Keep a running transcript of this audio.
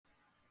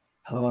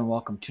Hello and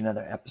welcome to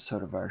another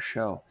episode of our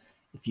show.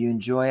 If you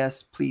enjoy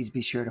us, please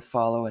be sure to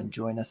follow and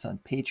join us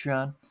on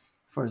Patreon.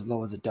 For as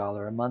low as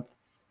 $1 a month,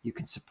 you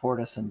can support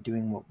us in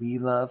doing what we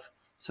love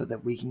so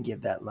that we can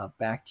give that love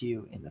back to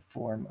you in the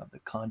form of the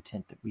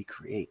content that we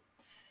create.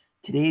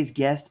 Today's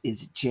guest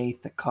is Jay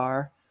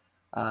Thakkar,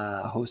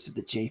 host of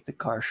the Jay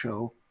Thakkar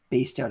Show,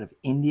 based out of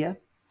India.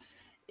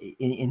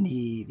 In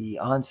the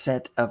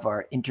onset of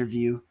our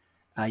interview,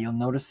 you'll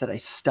notice that I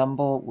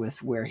stumble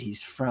with where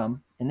he's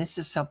from, and this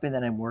is something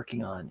that I'm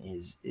working on.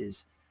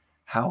 Is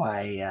how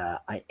I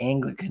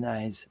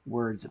Anglicanize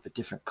words of a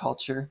different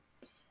culture,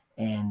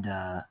 and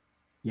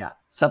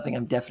something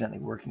I'm definitely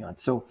working on.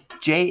 So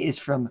Jay is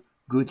from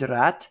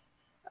Gujarat,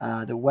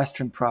 the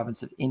western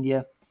province of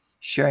India,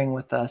 sharing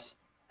with us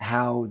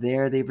how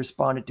they've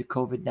responded to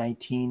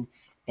COVID-19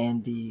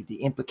 and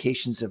the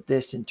implications of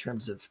this in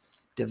terms of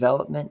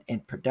development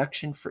and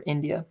production for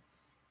India,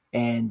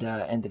 and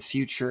the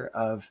future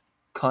of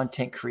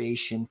content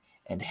creation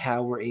and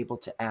how we're able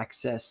to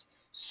access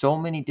so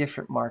many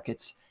different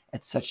markets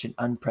at such an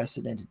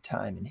unprecedented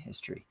time in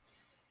history.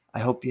 I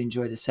hope you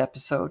enjoy this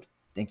episode.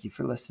 Thank you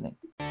for listening.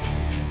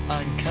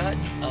 Uncut,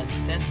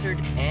 uncensored,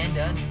 and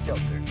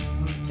unfiltered.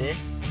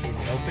 This is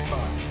an open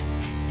mind,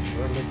 and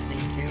you're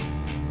listening to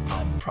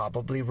I'm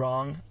Probably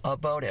Wrong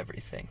About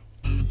Everything.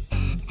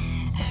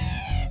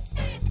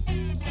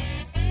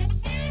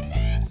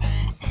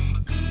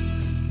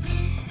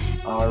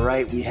 All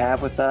right, we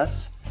have with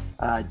us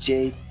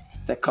Jay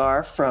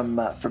Thakkar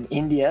from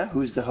India,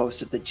 who's the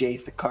host of the Jay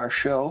Thakkar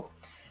Show,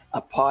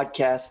 a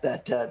podcast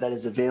that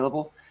is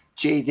available.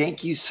 Jay,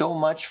 thank you so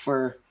much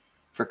for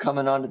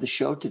coming on to the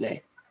show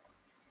today.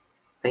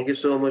 Thank you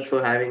so much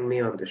for having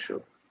me on the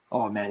show.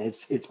 Oh man,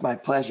 it's my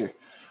pleasure.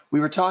 We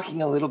were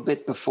talking a little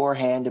bit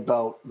beforehand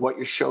about what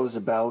your show's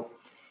about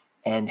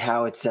and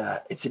how it's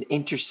an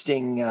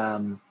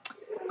interesting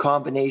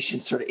combination,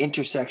 sort of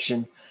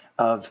intersection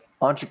of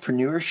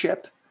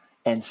entrepreneurship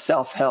and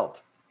self-help.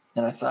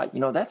 And I thought,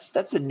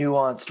 that's a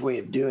nuanced way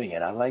of doing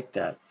it. I like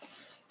that.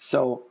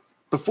 So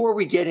before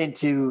we get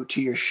into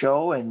your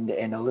show and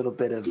a little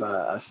bit of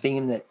a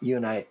theme that you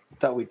and I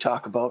thought we'd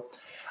talk about,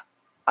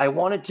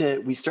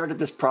 we started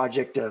this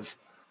project of,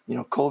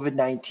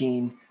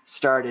 COVID-19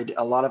 started.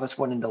 A lot of us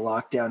went into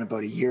lockdown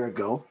about a year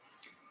ago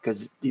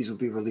because these will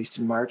be released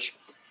in March.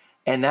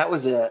 And that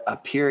was a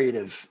period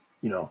of,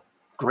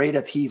 great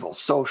upheaval,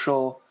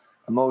 social,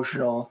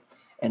 emotional,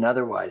 and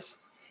otherwise.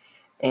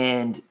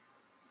 And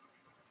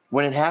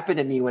when it happened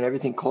to me, when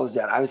everything closed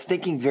down, I was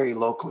thinking very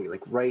locally,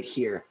 like right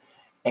here.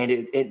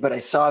 And but I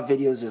saw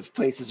videos of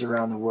places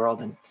around the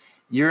world, and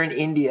you're in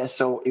India.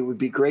 So it would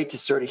be great to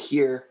sort of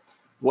hear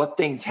what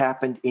things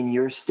happened in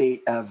your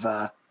state of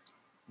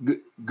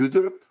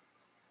Gujarat.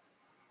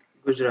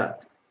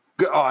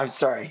 Oh, I'm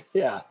sorry.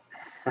 Yeah.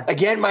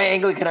 Again, my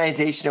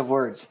Anglicanization of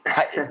words.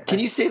 Can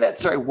you say that?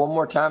 Sorry, one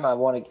more time. I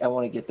want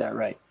to get that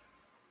right.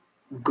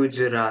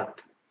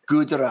 Gujarat.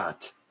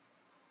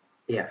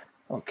 Yeah.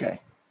 Okay.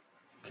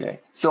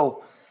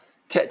 So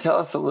tell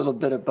us a little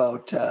bit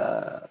about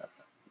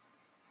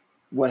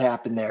what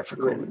happened there for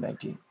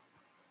COVID-19.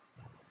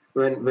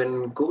 When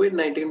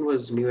COVID-19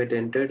 was new, it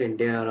entered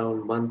India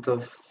around month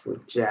of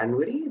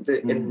January.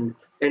 In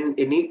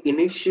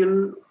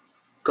initial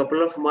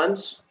couple of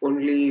months,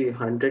 only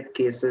 100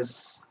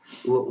 cases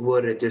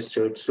were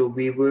registered. So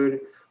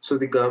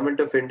the government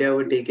of India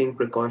were taking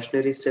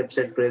precautionary steps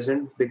at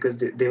present because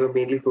they were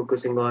mainly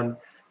focusing on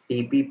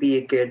the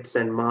PPE kits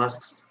and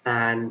masks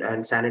and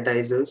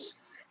sanitizers.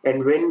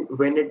 And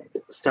when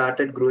it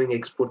started growing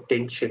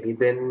exponentially,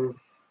 then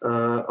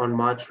on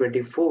March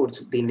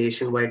 24th, the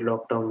nationwide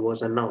lockdown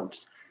was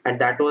announced. And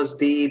that was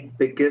the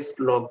biggest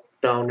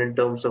lockdown in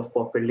terms of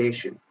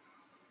population.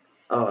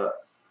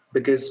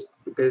 Because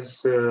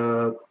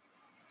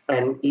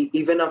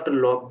even after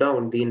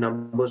lockdown, the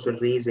numbers were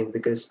raising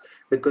because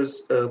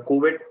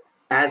COVID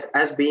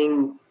as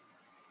being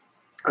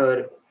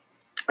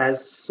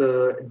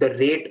the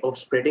rate of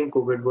spreading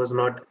COVID was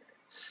not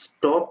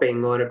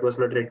stopping or it was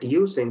not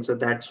reducing. So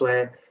that's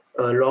why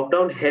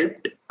lockdown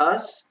helped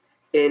us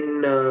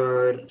in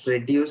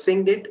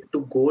reducing it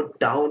to go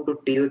down to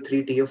tier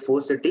 3, tier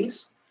 4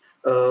 cities.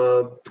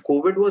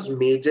 COVID was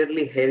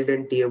majorly held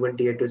in tier 1,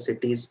 tier 2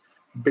 cities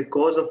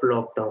because of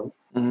lockdown.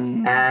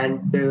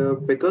 And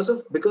because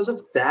of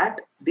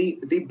that,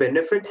 the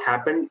benefit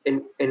happened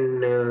in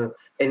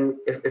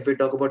if we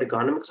talk about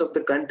economics of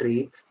the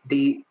country,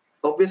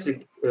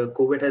 obviously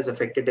COVID has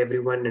affected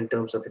everyone in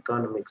terms of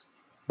economics.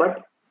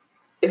 But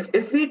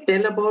if we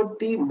tell about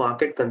the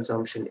market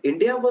consumption,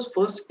 India was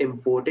first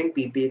importing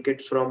PPE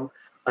kits from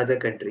other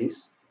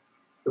countries.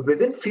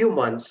 Within few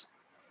months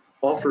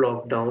of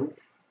lockdown,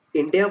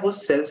 India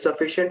was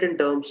self-sufficient in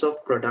terms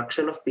of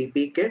production of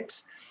PPE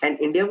kits, and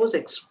India was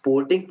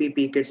exporting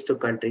PPE kits to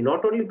country.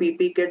 Not only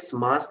PPE kits,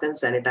 masks and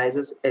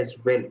sanitizers as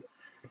well.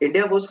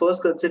 India was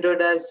first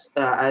considered as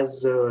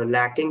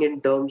lacking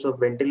in terms of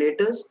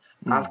ventilators.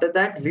 After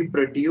that, we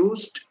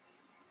produced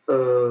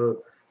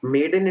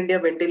made in India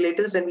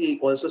ventilators, and we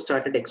also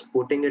started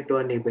exporting it to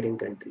our neighboring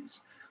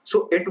countries.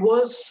 So it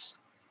was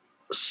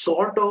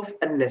sort of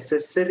a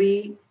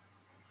necessary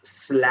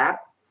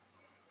slap,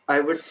 I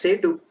would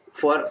say,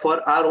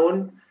 for our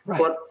own Right.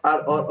 for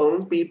our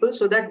own people,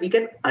 so that we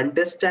can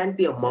understand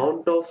the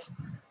amount of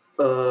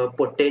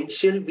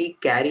potential we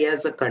carry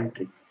as a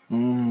country.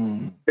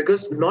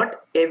 Because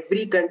not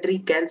every country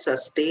can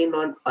sustain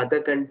on other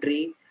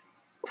country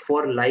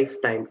for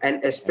lifetime,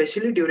 and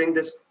especially during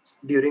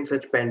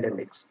such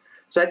pandemics.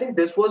 So I think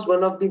this was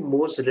one of the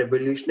most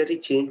revolutionary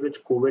change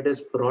which COVID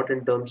has brought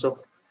in terms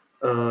of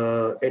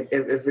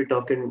if we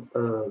talk in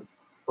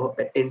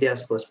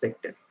India's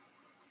perspective.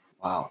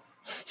 Wow.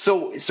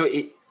 So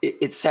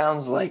it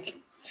sounds like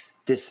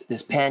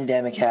this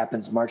pandemic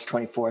happens March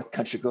 24th,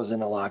 country goes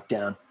into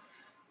lockdown.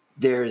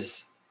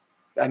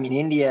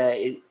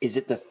 India, is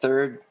it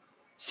the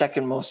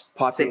second most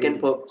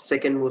populated?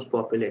 Second most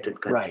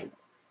populated country. Right.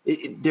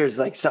 There's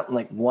like something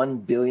like 1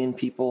 billion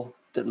people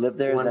that live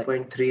there.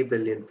 1.3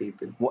 billion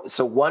people.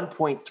 So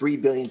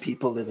 1.3 billion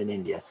people live in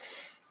India.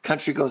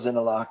 Country goes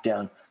into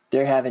lockdown.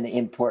 They're having to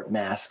import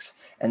masks.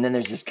 And then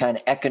there's this kind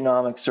of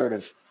economic sort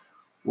of,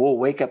 whoa,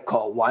 wake up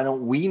call. Why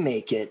don't we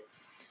make it?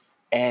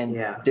 And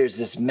there's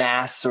this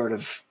mass sort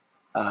of,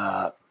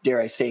 dare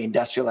I say,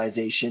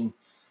 industrialization,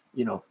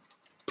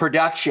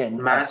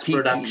 production. Mass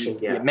production.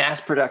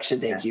 Mass production.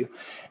 Thank you.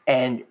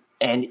 And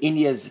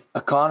India's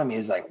economy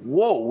is like,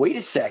 whoa, wait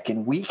a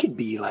second. We can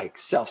be like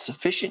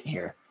self-sufficient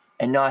here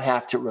and not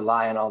have to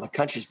rely on all the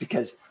countries,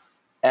 because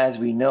as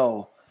we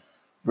know,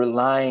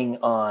 relying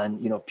on,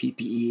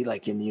 PPE,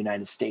 like in the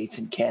United States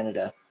and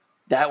Canada,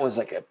 that was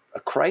like a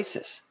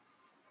crisis.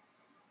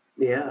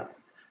 Yeah,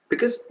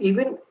 because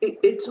even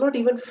it's not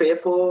even fair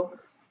for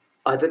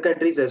other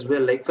countries as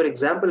well. Like, for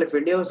example, if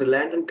India was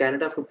reliant on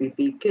Canada for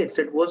PPE kits,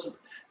 it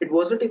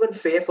wasn't even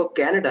fair for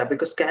Canada,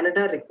 because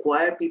Canada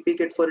required PPE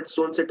kit for its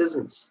own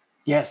citizens.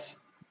 Yes.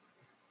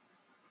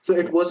 So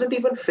it wasn't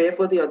even fair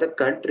for the other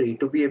country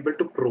to be able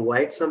to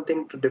provide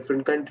something to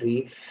different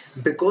country,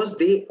 because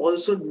they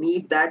also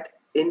need that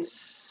in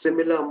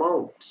similar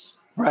amounts.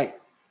 Right.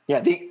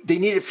 Yeah, they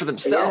need it for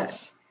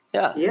themselves.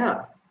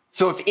 Yeah.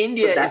 So if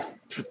India is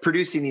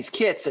producing these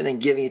kits and then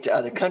giving it to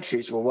other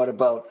countries, well, what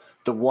about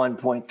the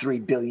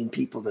 1.3 billion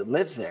people that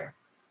live there?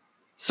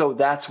 So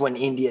that's when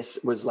India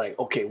was like,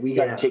 okay, we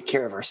got to take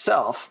care of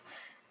ourselves.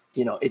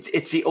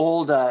 It's the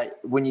old,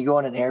 when you go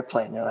on an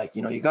airplane, they're like,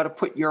 you got to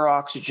put your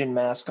oxygen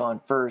mask on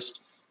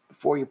first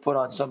before you put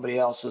on somebody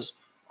else's,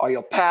 or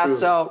you'll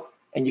pass out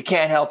and you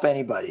can't help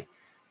anybody.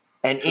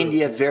 And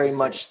India very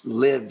much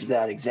lived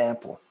that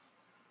example.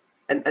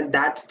 And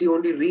that's the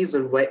only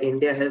reason why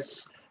India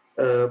has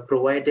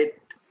provided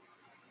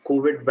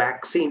COVID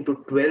vaccine to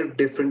 12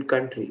 different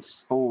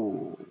countries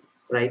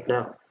right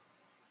now.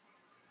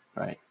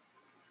 Right.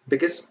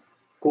 Because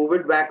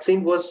COVID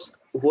vaccine was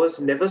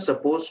never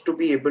supposed to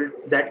be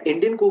that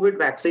Indian COVID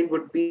vaccine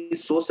would be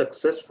so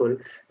successful.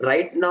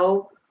 Right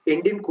now,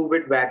 Indian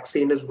COVID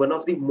vaccine is one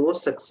of the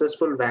most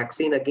successful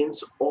vaccine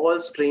against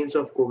all strains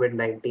of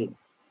COVID-19.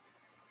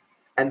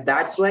 And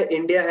that's why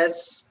India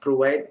has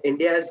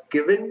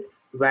given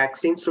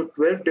vaccines to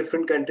 12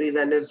 different countries,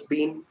 and has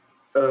been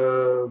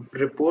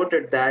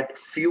reported that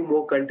few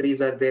more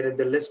countries are there in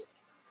the list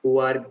who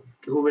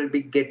will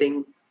be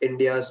getting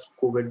India's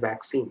COVID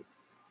vaccine.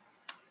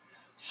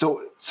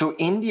 So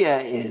India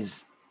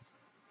is,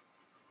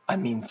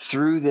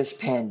 through this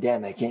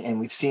pandemic, and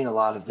we've seen a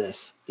lot of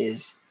this,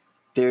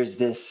 there's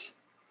this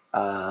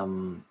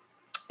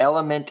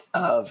element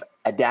of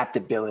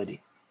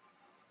adaptability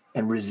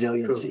and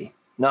resiliency,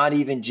 not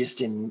even just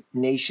in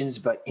nations,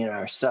 but in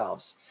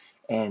ourselves.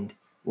 And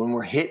when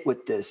we're hit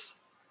with this,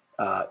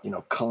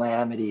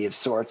 calamity of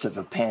sorts of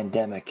a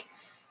pandemic,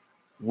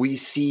 we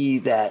see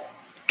that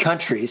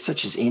countries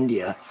such as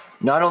India,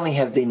 not only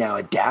have they now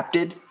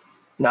adapted,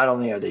 not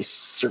only are they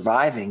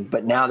surviving,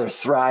 but now they're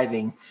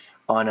thriving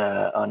on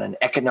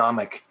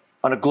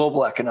a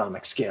global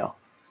economic scale.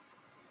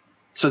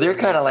 So they're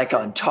kind of like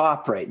on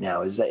top right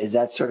now. Is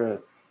that sort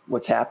of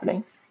what's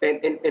happening?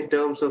 In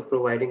terms of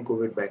providing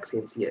COVID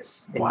vaccines,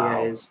 yes. Wow.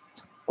 India is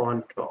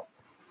on top.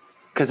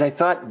 Because I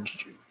thought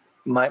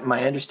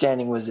my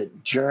understanding was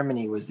that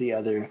Germany was the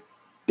other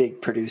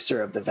big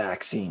producer of the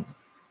vaccine.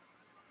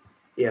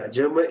 Yeah,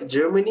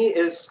 Germany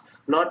is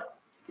not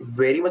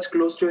very much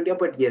close to India,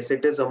 but yes,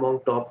 it is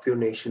among top few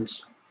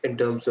nations in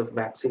terms of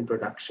vaccine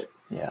production.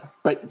 Yeah,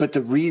 but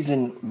the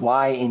reason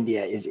why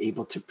India is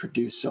able to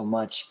produce so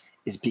much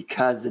is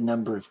because the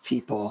number of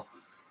people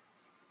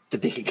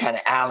that they can kind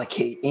of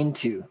allocate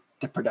into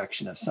the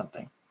production of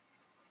something.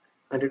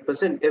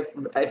 100%. If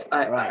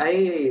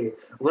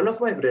one of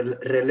my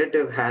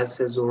relative has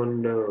his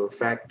own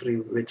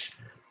factory which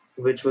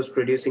was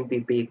producing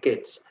PPE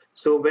kits.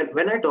 So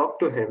when I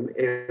talked to him,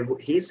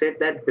 he said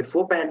that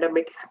before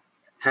pandemic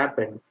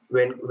happened,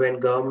 when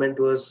government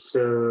was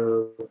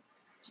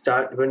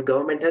when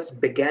government has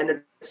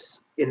began its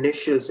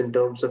initials in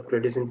terms of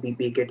producing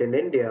PPE kit in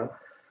India,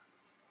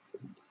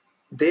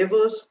 there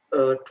was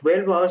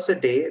 12 hours a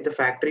day the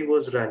factory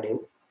was running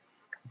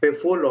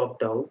before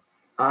lockdown.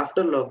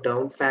 After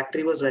lockdown,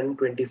 factory was running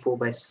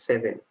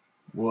 24/7.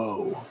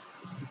 Whoa.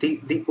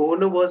 the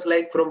owner was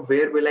like, from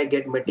where will I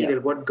get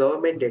material? What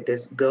government did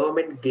is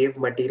government gave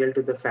material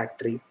to the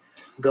factory.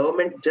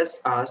 Government just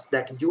asked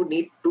that you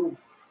need to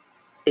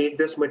take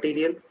this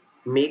material,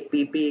 make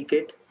PPE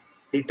kit,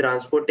 the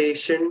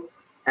transportation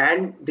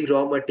and the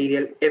raw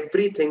material,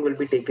 everything will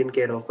be taken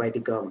care of by the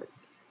government.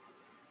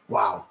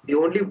 Wow. The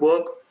only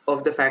work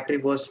of the factory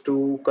was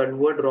to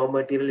convert raw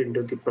material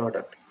into the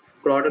product.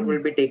 Product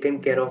will be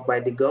taken care of by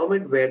the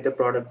government, where the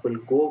product will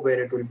go,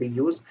 where it will be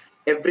used.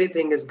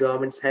 Everything is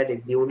government's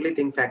headache. The only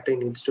thing factory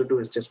needs to do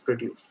is just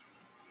produce.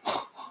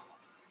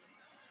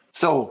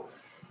 So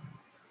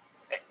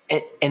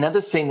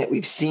another thing that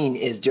we've seen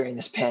is during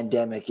this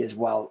pandemic is,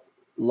 while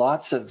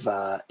lots of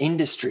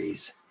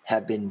industries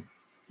have been,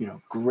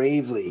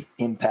 gravely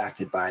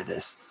impacted by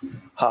this,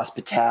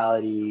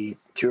 hospitality,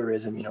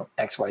 tourism,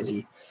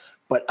 XYZ,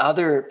 but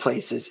other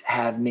places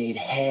have made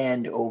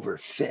hand over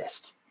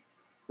fist,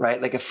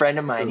 right? Like a friend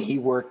of mine, he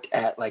works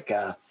at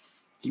a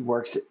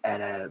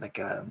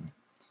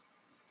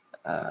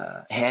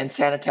hand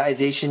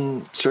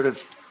sanitization sort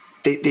of,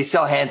 they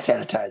sell hand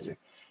sanitizer.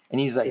 And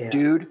he's like,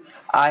 dude,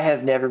 I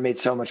have never made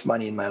so much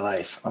money in my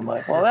life. I'm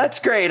like, well, that's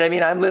great. I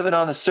mean, I'm living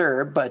on the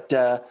CERB, but,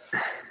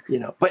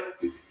 but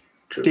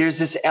True. There's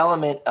this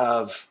element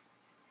of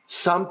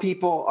some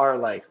people are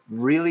like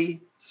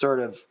really sort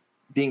of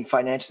being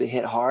financially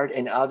hit hard,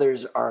 and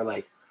others are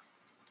like,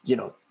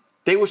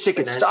 they wish they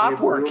could stop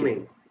working.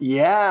 Booming.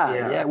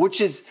 Yeah.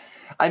 Which is,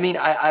 I mean,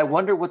 I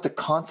wonder what the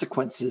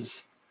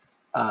consequences,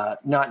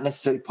 not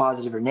necessarily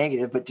positive or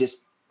negative, but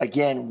just,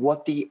 again,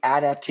 what the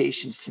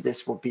adaptations to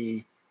this will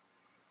be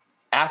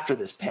after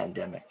this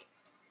pandemic.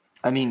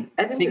 I mean,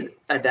 I think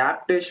the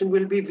adaptation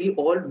will be, we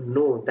all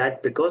know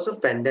that because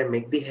of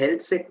pandemic, the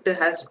health sector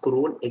has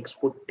grown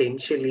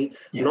exponentially,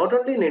 not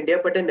only in India,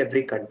 but in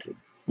every country.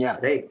 Yeah.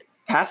 Right.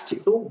 Has to.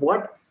 So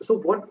what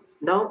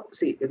now,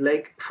 see,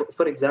 like,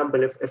 for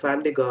example, if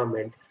I'm the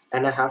government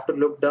and I have to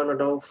look down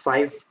at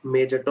 5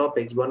 major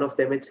topics, one of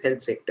them is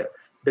health sector.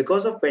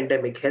 Because of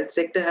pandemic, health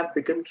sector have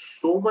become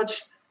so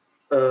much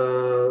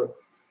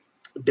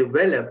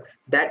developed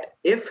that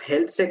if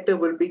health sector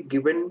will be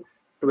given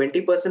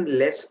 20%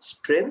 less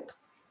strength,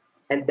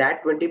 and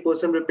that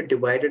 20% will be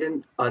divided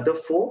in other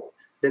 4,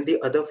 then the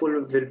other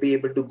 4 will be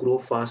able to grow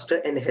faster,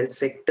 and health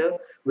sector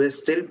will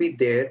still be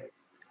there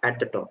at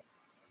the top.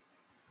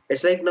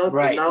 It's like now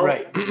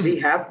we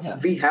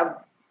have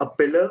a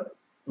pillar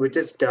which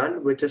is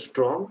done, which is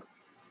strong.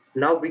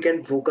 Now we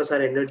can focus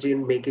our energy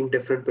in making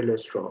different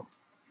pillars strong.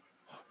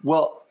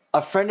 Well,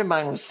 a friend of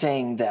mine was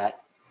saying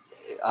that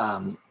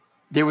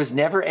there was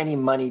never any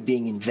money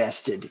being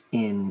invested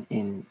in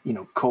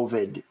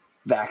COVID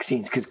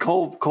vaccines, because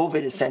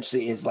COVID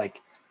essentially is like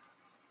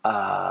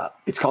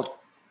it's called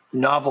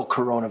novel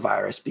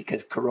coronavirus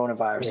because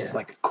coronavirus is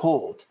like a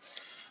cold,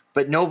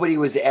 but nobody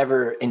was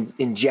ever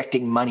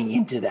injecting money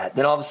into that.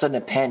 Then all of a sudden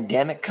a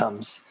pandemic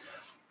comes,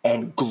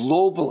 and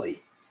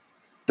globally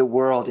the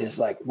world is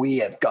like, we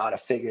have got to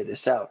figure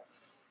this out.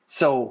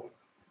 So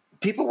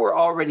people were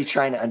already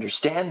trying to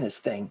understand this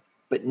thing.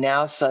 But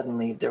now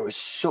suddenly there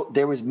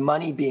was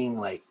money being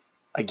like,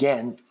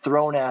 again,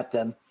 thrown at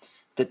them,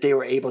 that they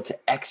were able to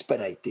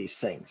expedite these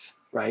things,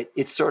 right?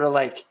 It's sort of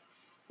like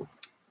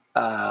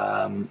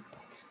in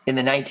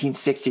the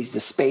 1960s, the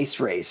space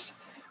race.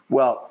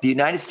 Well, the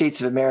United States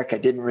of America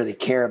didn't really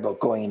care about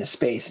going into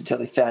space until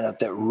they found out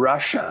that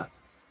Russia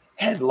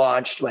had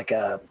launched like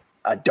a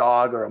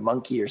dog or a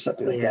monkey or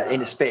something like that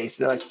into space.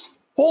 They're like,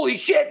 holy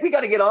shit, we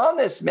got to get on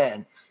this,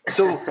 man.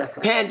 So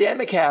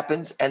pandemic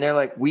happens, and they're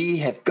like, we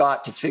have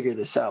got to figure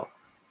this out.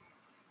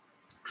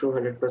 True,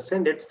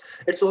 100%.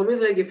 It's always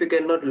like, if you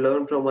cannot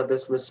learn from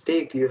others'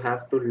 mistake, you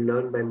have to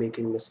learn by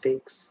making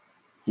mistakes.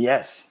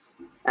 Yes.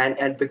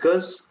 And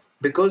because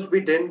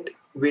we didn't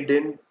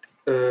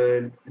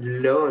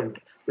learn,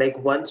 like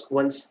once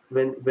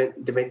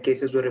when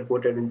cases were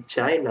reported in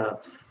China,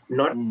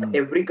 not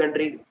every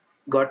country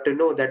got to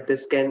know that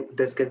this can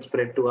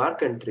spread to our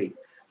country.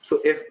 So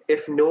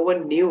if no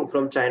one knew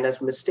from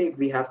China's mistake,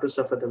 we have to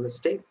suffer the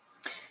mistake.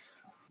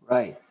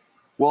 Right.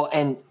 Well,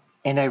 and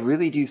I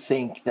really do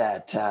think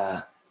that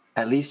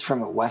at least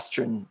from a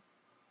Western,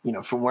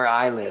 from where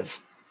I live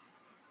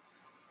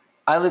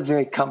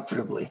very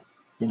comfortably.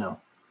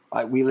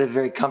 We live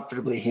very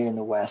comfortably here in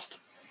the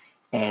West,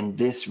 and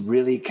this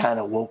really kind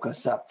of woke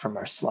us up from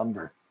our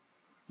slumber.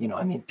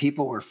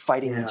 People were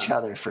fighting each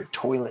other for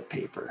toilet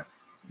paper,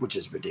 which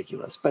is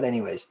ridiculous. But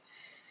anyways,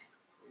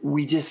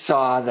 we just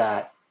saw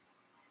that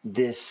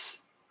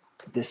this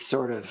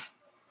sort of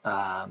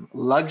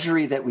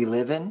luxury that we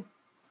live in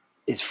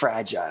is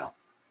fragile.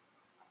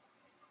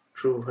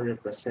 True,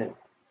 100%.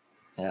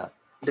 Yeah.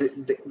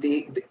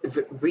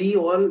 We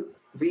all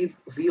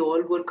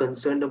were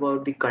concerned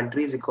about the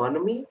country's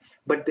economy,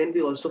 but then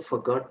we also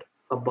forgot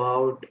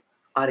about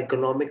our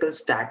economical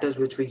status,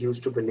 which we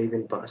used to believe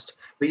in past.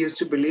 We used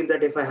to believe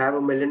that if I have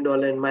 $1 million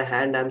in my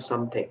hand, I'm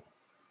something.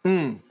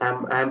 I'm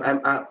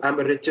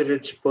a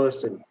rich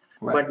person.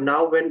 Right. But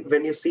now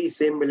when you see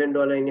same $1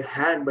 million in your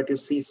hand, but you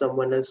see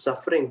someone else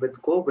suffering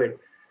with COVID,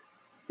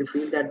 you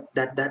feel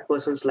that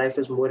person's life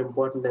is more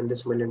important than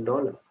this $1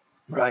 million.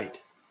 Right.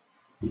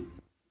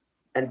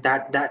 And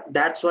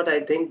that's what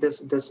I think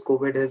this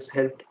COVID has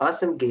helped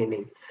us in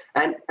gaining.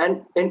 And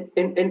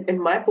in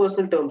my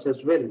personal terms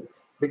as well,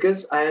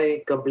 because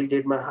I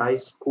completed my high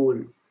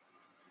school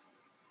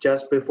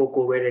just before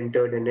COVID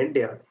entered in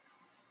India.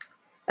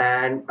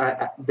 And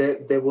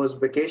there was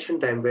vacation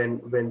time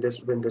when this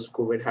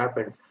COVID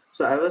happened.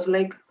 So I was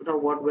like, now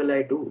what will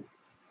I do?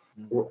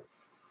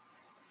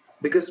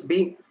 Because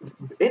being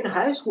in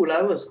high school,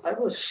 I was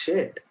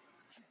shit.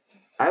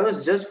 I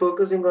was just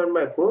focusing on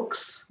my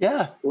books.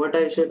 Yeah. What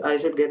I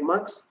should get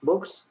marks.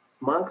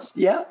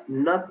 Yeah.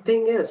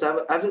 Nothing else. I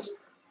was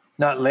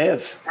Not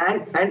live.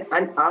 and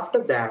after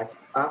that,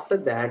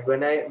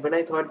 when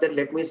I thought that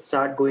let me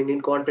start going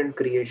in content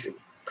creation,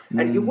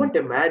 and you wouldn't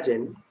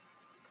imagine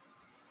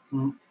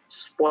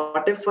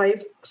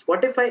Spotify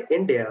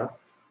India,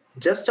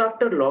 just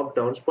after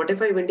lockdown,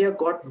 Spotify India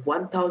got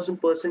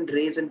 1000%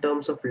 raise in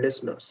terms of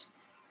listeners.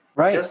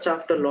 Right. Just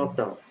after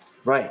lockdown.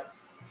 Right.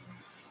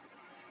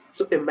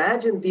 So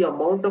imagine the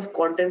amount of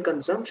content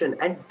consumption.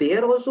 And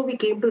there also we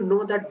came to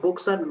know that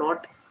books are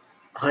not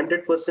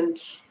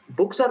 100%,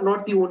 books are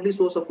not the only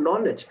source of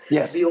knowledge.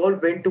 Yes. We all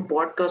went to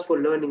podcasts for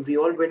learning. We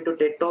all went to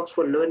TED Talks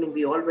for learning.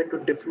 We all went to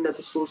different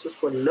other sources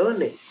for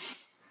learning.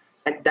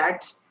 And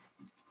that's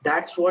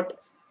what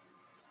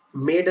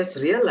made us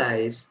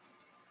realize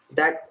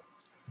that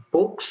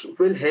books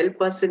will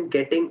help us in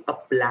getting a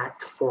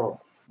platform.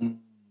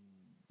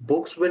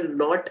 Books will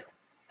not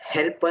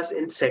help us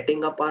in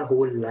setting up our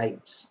whole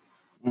lives.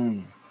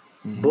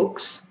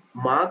 Books,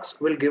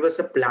 marks will give us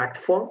a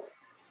platform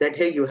that,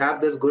 hey, you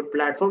have this good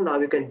platform, now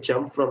you can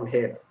jump from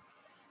here.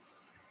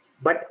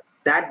 But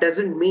that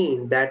doesn't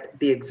mean that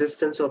the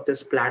existence of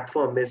this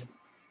platform is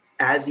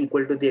as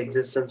equal to the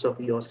existence of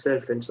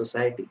yourself in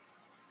society.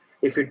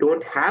 If you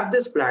don't have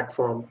this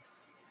platform,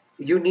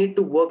 you need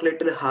to work a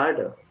little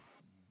harder.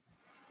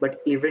 But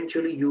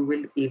eventually you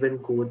will even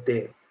go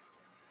there.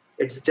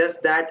 It's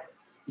just that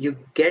you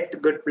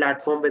get good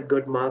platform with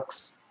good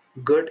marks.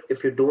 Good.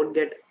 If you don't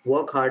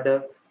work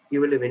harder, you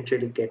will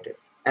eventually get it.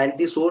 And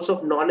the source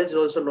of knowledge is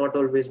also not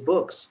always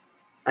books.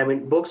 I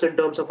mean, books in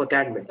terms of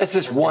academic. That's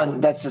just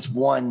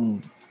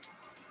one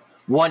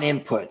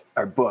input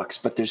are books,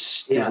 but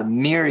there's a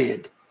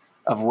myriad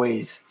of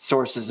ways,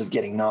 sources of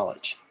getting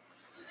knowledge.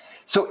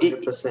 So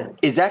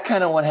is that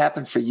kind of what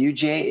happened for you,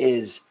 Jay?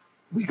 Is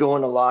we go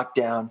into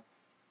lockdown,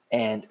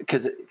 and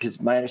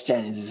because my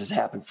understanding is this has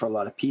happened for a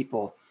lot of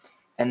people,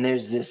 and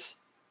there's this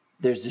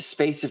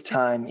space of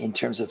time in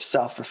terms of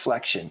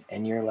self-reflection,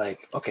 and you're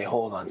like, okay,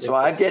 hold on. So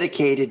I've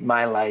dedicated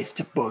my life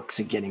to books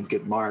and getting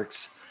good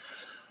marks,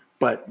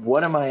 but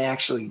what am I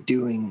actually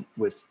doing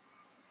with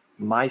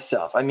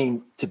myself? I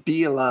mean, to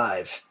be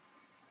alive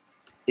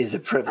is a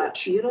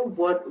privilege. You know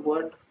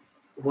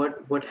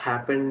what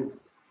happened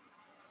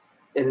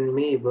in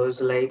me was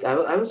like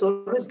I was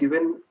always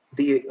given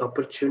the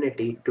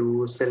opportunity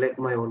to select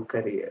my own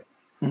career.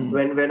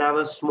 When I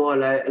was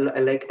small,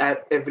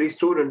 every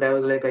student, I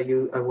was like,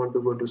 I want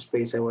to go to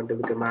space. I want to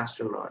become an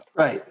astronaut.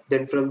 Right.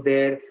 Then from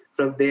there,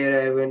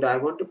 I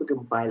want to become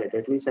a pilot.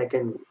 At least I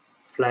can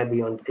fly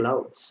beyond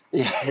clouds.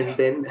 Yeah.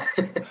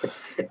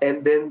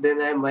 And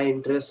then my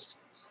interest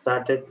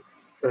started.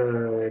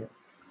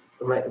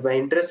 My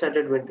interest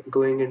started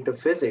going into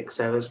physics.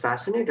 I was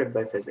fascinated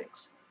by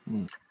physics.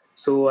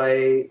 So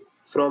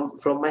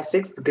from my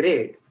 6th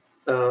grade,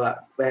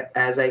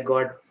 as I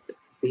got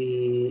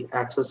the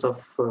access of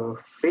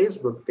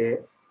Facebook there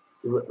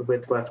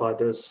with my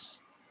father's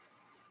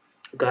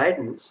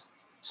guidance.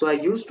 So I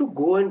used to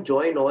go and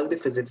join all the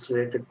physics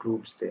related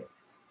groups there.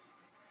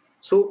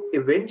 So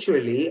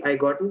eventually I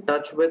got in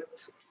touch with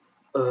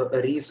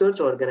a research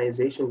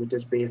organization which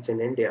is based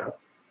in India.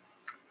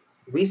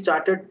 We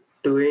started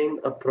doing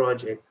a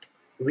project.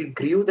 We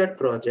grew that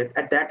project.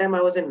 At that time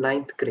I was in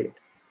 9th grade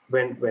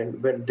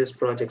when this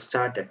project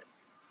started.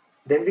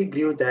 Then we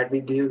grew that.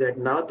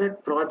 Now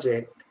that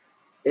project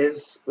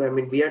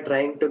we are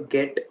trying to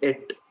get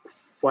it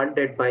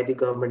funded by the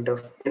government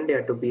of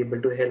India to be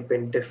able to help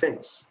in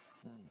defense.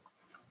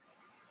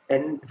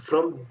 And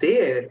from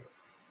there,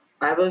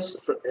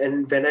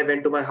 and when I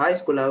went to my high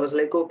school, I was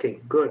like, okay,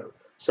 good.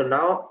 So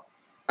now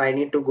I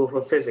need to go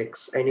for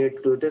physics. I need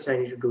to do this, I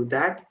need to do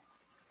that.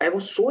 I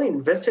was so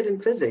invested in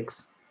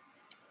physics.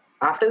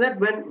 After that,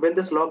 when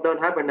this lockdown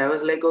happened, I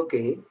was like,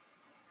 okay,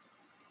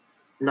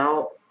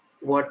 now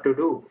what to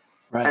do?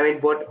 Right. I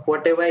mean,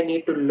 whatever I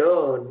need to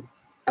learn,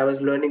 I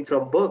was learning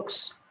from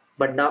books.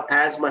 But now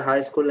as my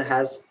high school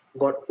has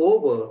got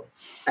over,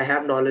 I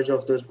have knowledge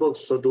of those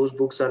books. So those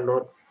books are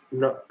not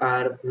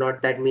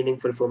that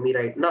meaningful for me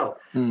right now.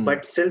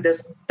 But still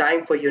there's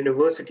time for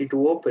university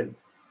to open.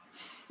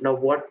 Now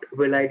what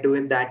will I do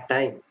in that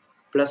time?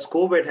 Plus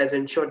COVID has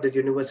ensured that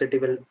university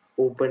will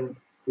open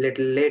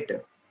little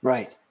later.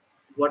 Right.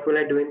 What will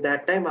I do in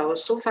that time? I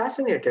was so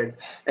fascinated.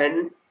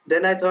 And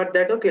then I thought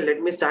that, okay,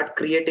 let me start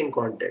creating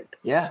content.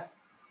 Yeah.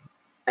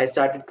 I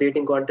started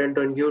creating content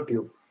on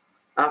YouTube.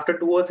 After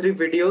 2 or 3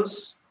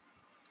 videos,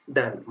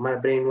 done. My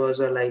brain was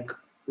like,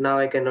 now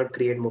I cannot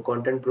create more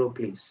content, bro,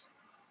 please.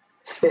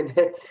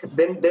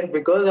 then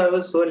because I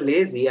was so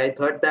lazy, I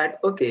thought that,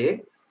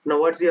 okay, now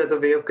what's the other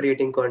way of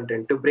creating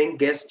content? To bring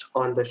guests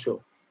on the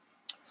show.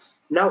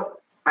 Now,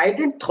 I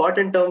didn't thought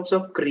in terms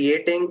of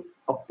creating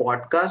a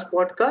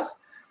podcast.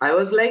 I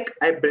was like,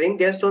 I bring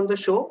guests on the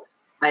show,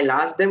 I'll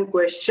ask them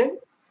question,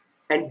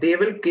 and they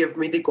will give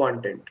me the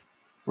content.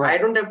 Right. I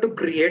don't have to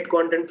create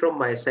content from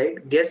my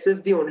side. Guest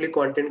is the only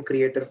content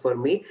creator for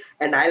me,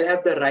 and I'll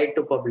have the right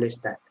to publish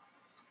that.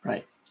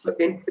 Right. So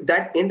in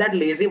that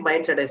lazy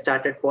mindset, I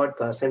started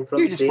podcast, and from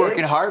you're just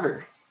working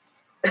harder,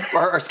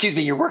 or excuse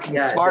me, you're working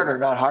smarter,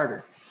 not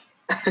harder.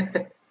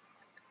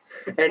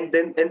 and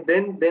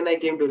then I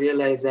came to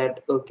realize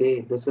that,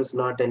 okay, this is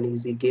not an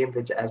easy game,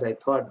 which as I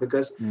thought,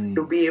 because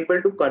to be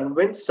able to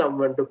convince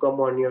someone to come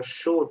on your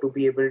show, to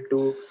be able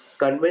to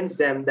convince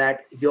them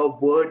that your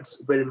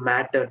words will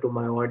matter to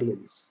my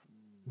audience,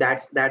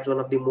 that's one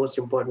of the most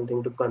important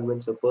thing to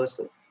convince a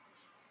person.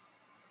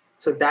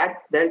 So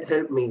that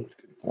helped me.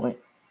 Good point.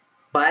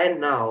 By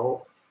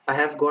now, I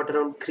have got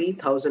around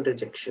 3,000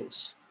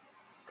 rejections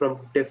from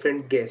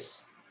different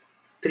guests.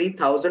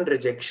 3,000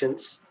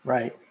 rejections.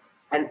 Right.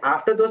 And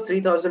after those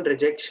 3,000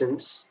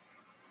 rejections,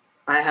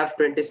 I have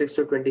 26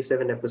 to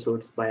 27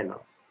 episodes by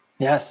now.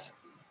 Yes.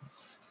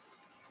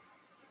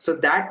 So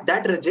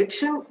that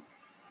rejection,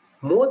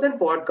 more than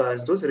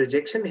podcasts, those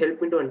rejection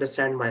helped me to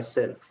understand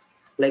myself.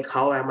 Like,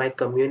 how am I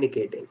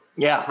communicating?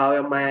 Yeah.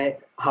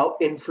 How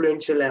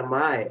influential am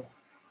I?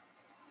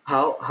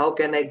 How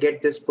can I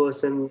get this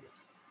person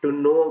to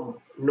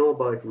know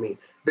about me?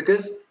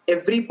 Because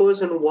every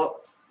person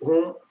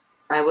whom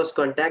I was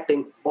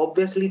contacting,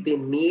 obviously they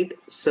need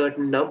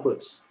certain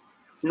numbers.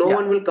 No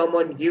one will come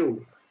on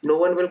you. No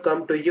one will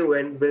come to you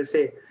and will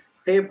say,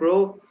 hey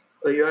bro,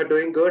 you are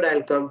doing good,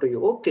 I'll come to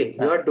you. Okay,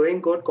 you are doing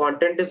good,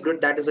 content is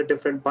good, that is a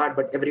different part,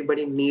 but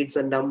everybody needs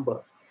a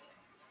number.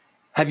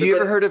 Have you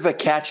ever heard of a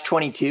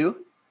catch-22?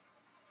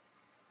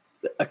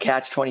 A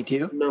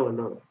catch-22?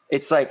 No.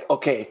 It's like,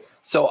 okay,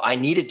 so I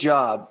need a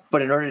job,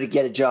 but in order to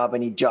get a job, I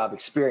need job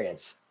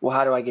experience. Well,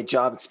 how do I get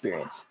job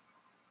experience?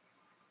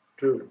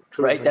 True.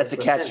 Right? 100%. That's a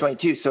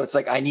catch-22. So it's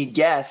like, I need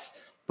guests,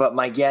 but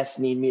my guests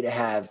need me to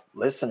have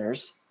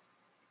listeners.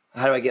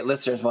 How do I get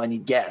listeners? Well, I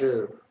need guests.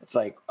 True. It's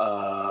like,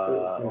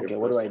 okay,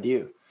 what do I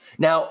do?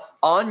 Now,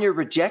 on your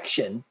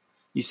rejection,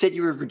 you said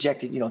you were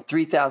rejected,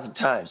 3,000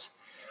 times.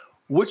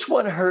 Which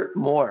one hurt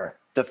more?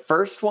 The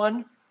first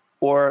one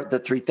or the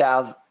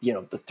 3,000,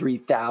 the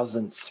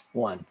 3,000th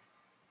one?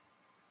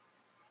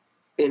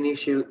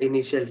 Initial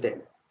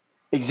 10.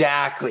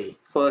 Exactly.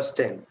 First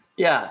 10.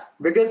 Yeah.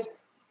 Because,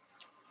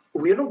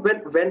 when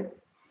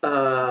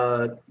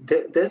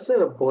there's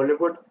a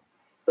Bollywood,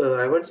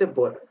 I won't say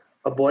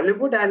a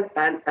Bollywood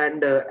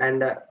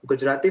and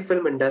Gujarati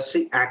film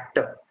industry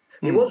actor.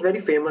 He was very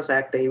famous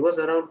actor. He was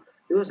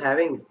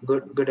having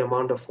good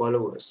amount of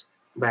followers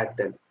back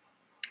then.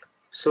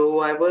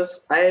 So I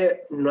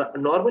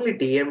normally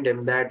DM'd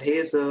him that,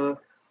 hey sir,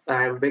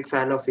 I'm a big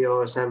fan of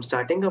yours. I'm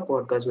starting a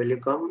podcast. Will you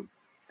come?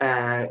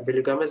 Will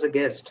you come as a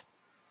guest?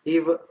 He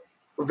was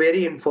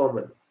very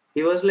informal.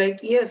 He was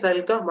like, yes,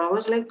 I'll come. I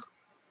was like,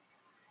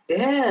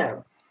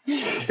 damn,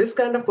 this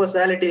kind of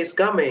personality is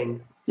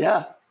coming.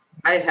 Yeah.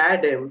 I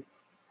had him.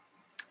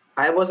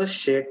 I was a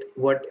shit.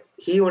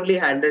 He only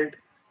handled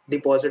the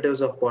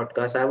positives of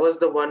podcast. I was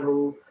the one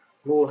who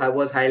I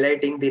was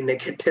highlighting the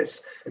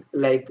negatives.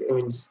 Like, I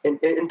mean,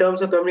 in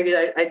terms of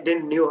communication, I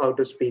didn't know how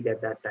to speak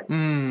at that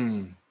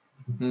time.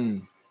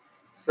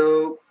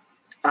 So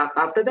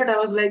after that, I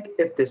was like,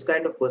 if this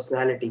kind of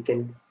personality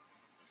can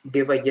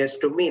give a yes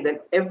to me, then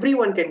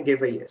everyone can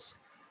give a yes.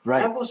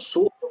 Right. I was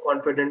so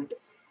confident,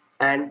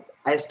 and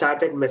I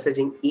started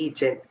messaging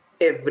each and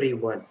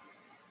everyone.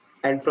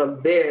 And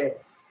from there,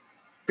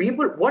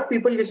 what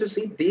people used to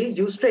see, they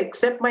used to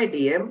accept my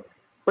DM,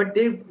 but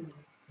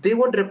they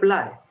won't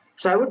reply.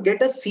 So I would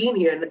get a scene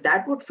here, and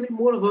that would feel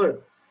more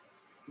hurt.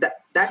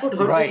 That would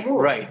hurt me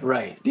more.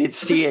 Right. They'd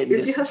see it.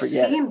 If you have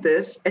seen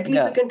this, at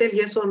least you can tell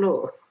yes or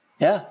no.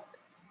 Yeah.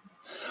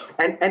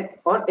 And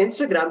on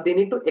Instagram, they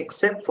need to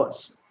accept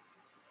first.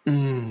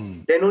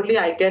 Then only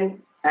I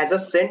can, as a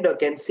sender,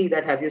 can see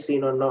that have you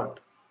seen or not.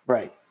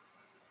 Right.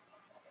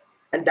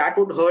 And that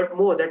would hurt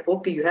more. That,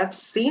 okay, you have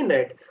seen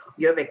it,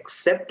 you have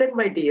accepted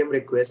my DM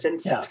request,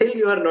 and still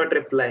you are not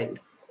replying.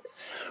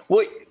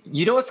 Well,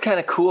 what's kind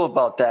of cool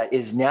about that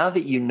is now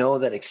that you know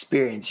that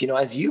experience,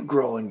 as you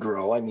grow and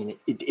grow, I mean,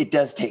 it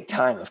does take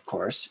time, of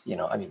course.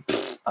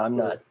 I'm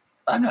not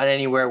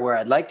anywhere where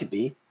I'd like to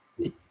be.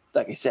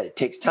 Like I said, it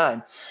takes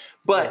time.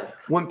 But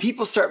when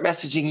people start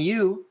messaging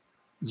you,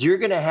 you're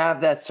going to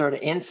have that sort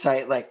of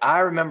insight. Like, I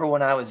remember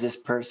when I was this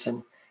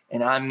person,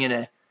 and I'm going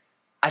to,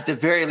 at the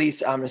very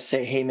least, I'm going to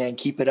say, hey man,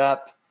 keep it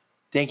up.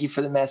 Thank you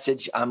for the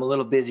message. I'm a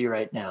little busy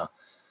right now.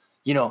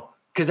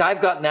 Because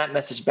I've gotten that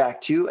message back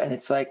too. And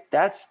it's like,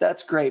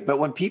 that's great. But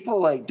when people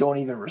like don't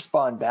even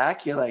respond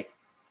back, you're like,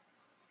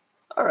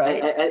 all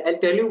right. I'll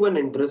tell you one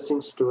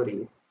interesting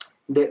story.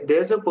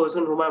 There's a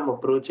person whom I'm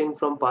approaching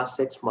from past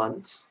 6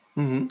 months.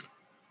 Mm-hmm.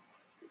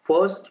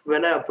 first,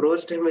 when I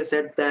approached him, he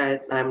said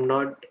that I'm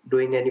not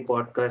doing any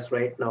podcast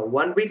right now.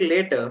 1 week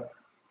later,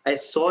 I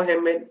saw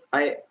him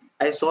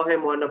I saw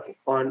him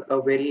on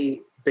a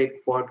very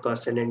big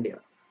podcast in India.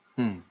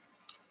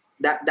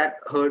 That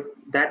hurt.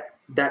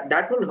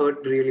 That one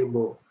hurt really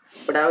more.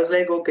 But I was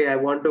like, okay, I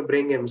want to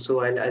bring him,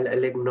 so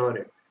I'll ignore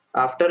it.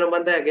 After a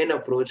month, I again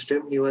approached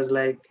him. He was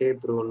like, hey,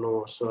 bro,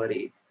 no,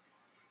 sorry.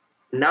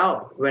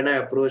 Now, when I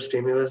approached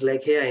him, he was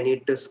like, hey, I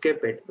need to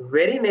skip it.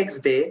 Very next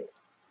day,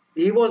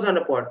 he was on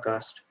a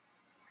podcast.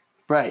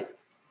 Right.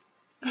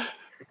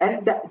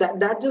 And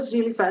that just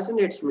really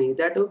fascinates me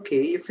that,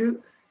 okay, if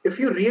you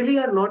really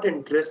are not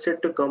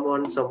interested to come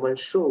on someone's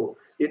show,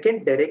 you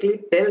can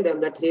directly tell them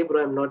that, hey,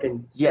 bro, I'm not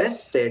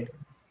interested. Yes.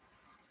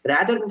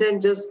 Rather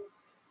than just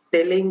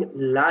telling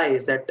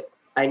lies that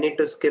I need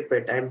to skip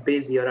it, I'm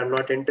busy, or I'm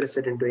not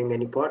interested in doing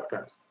any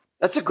podcast.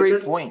 That's a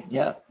great point.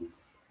 Yeah.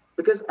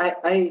 Because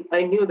I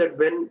knew that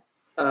when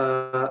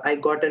I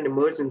got an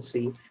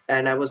emergency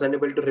and I was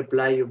unable to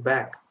reply you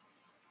back,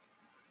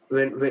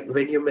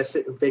 when you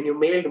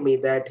mailed me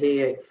that,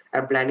 hey,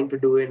 I'm planning to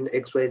do in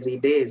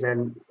XYZ days,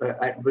 and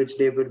at which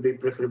day would be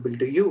preferable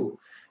to you,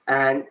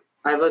 and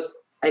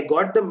I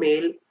got the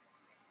mail.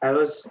 I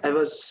was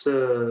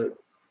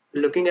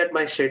looking at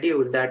my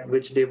schedule that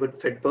which day would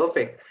fit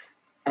perfect,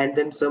 and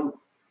then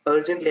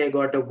urgently I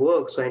got a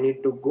work, so I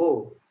need to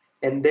go.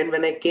 And then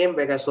when I came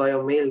back, I saw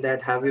your mail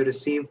that, have you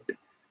received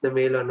the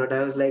mail or not?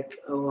 I was like,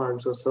 oh, I'm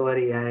so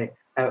sorry. I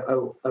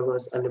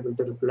was unable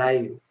to reply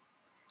you.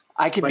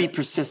 I could be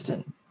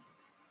persistent.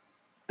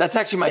 That's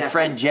actually my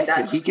friend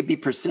Jesse. He could be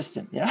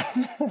persistent. Yeah.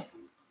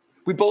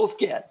 We both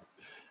get.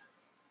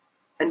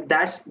 And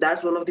that's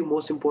one of the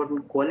most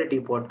important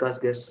quality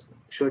podcast guests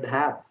should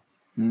have.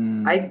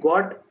 I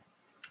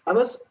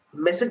was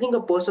messaging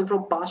a person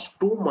from past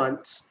 2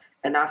 months,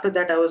 and after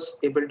that I was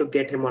able to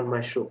get him on my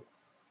show.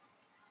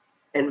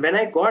 And when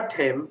I got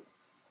him,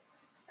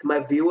 my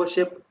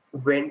viewership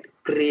went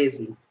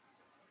crazy.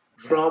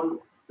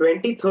 From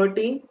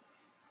 20-30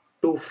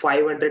 to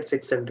 500,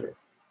 600.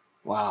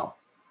 Wow.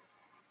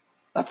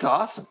 That's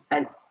awesome.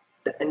 And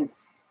when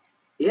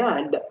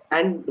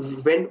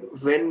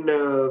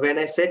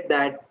I said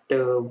that,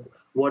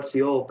 what's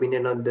your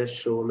opinion on this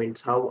show?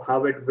 Means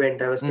how it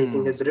went. I was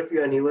taking his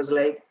review, and he was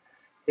like,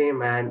 hey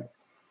man,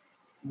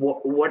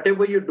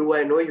 whatever you do,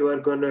 I know you are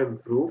going to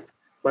improve.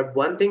 But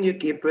one thing you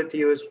keep with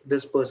you is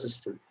this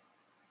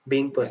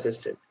being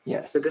persistent.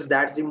 Yes. Because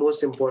that's the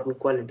most important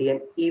quality.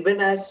 And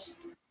even as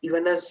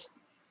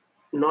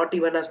not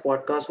even as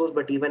podcast host,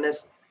 but even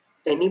as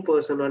any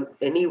person on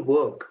any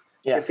work,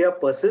 if you're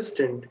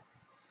persistent,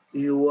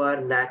 you are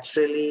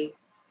naturally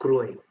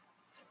growing.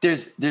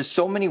 There's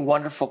so many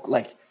wonderful,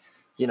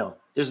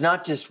 there's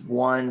not just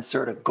one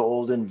sort of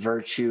golden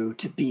virtue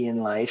to be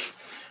in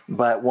life,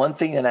 but one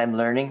thing that I'm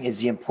learning is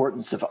the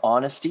importance of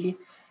honesty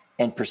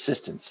and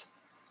persistence.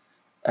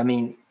 I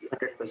mean,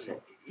 100%.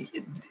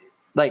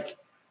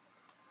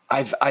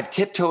 I've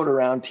tiptoed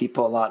around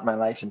people a lot in my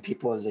life, and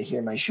people, as they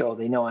hear my show,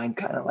 they know I'm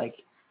kind of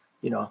like,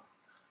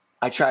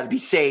 I try to be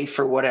safe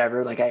or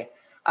whatever. Like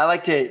I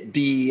like to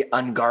be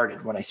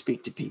unguarded when I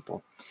speak to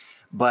people,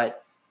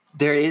 but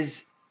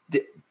there's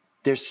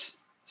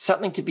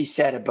something to be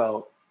said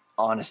about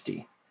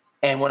honesty.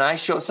 And when I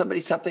show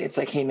somebody something, it's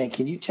like, hey man,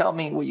 can you tell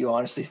me what you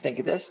honestly think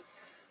of this?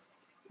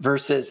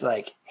 Versus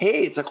like,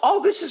 hey, it's like,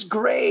 oh, this is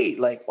great.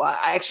 Like, well,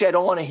 I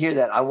don't want to hear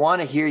that. I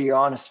want to hear your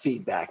honest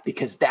feedback,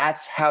 because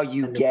that's how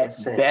you 100%.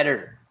 Get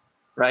better,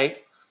 right?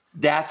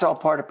 That's all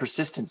part of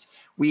persistence.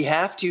 We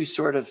have to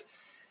sort of,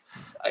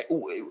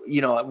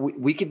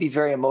 we could be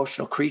very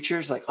emotional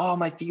creatures, like, oh,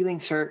 my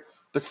feelings hurt.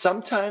 But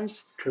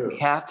sometimes we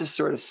have to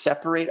sort of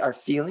separate our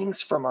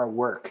feelings from our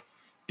work,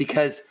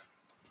 because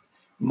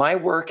my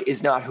work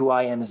is not who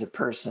I am as a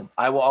person.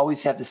 I will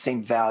always have the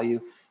same value.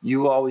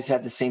 You always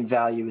have the same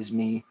value as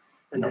me.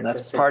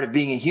 That's part of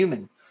being a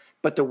human.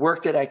 But the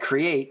work that I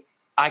create,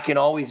 I can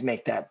always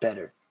make that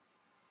better.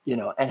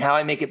 And how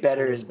I make it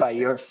better 100%. Is by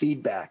your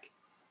feedback.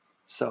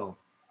 So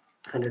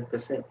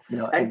 100%.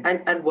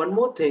 And one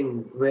more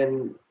thing,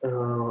 when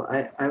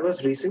I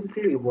was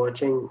recently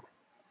watching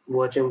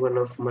one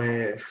of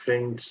my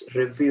friends'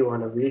 review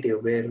on a video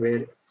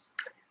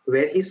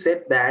where he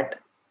said that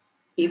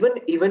even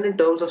in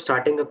terms of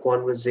starting a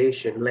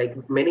conversation,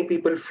 like many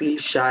people feel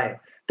shy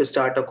to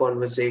start a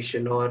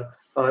conversation or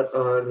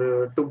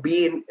to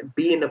be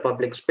in a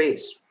public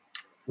space.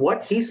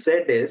 What he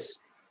said is,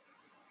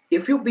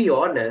 if you be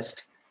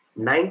honest,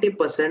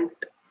 90%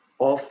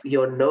 of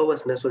your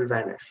nervousness will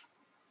vanish.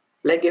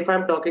 Like if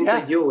I'm talking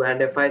to you,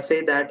 and if I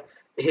say that,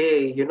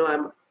 hey,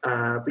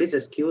 please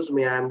excuse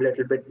me, I'm a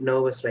little bit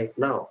nervous right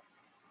now.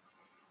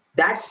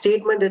 That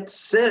statement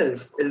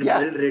itself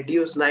will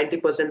reduce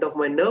 90% of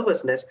my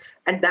nervousness.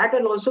 And that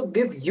will also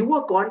give you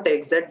a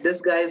context that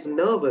this guy is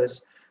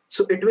nervous.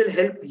 So it will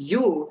help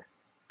you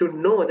to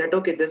know that,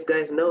 okay, this guy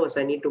is nervous.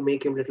 I need to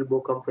make him a little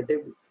more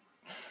comfortable.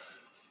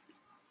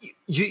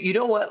 You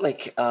know what?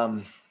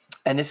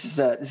 And this is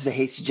a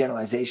hasty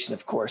generalization,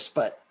 of course,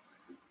 but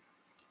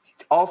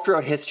all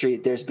throughout history,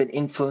 there's been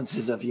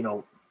influences of,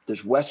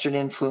 there's Western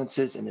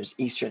influences and there's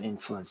Eastern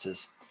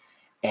influences.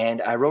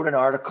 And I wrote an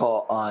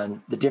article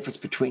on the difference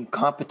between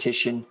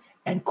competition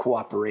and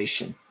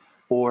cooperation,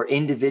 or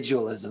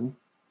individualism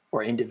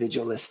or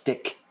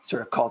individualistic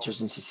sort of cultures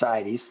and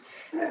societies,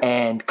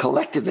 and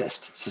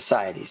collectivist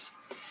societies.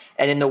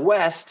 And in the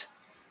West,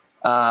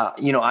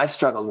 I've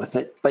struggled with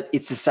it, but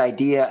it's this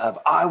idea of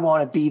I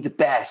want to be the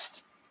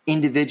best,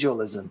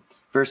 individualism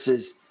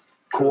versus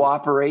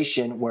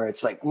cooperation, where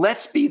it's like,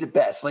 let's be the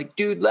best. Like,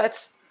 dude,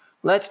 let's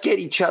get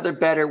each other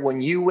better.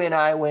 When you win,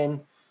 I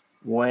win.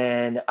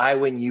 When I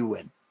win, you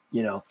win,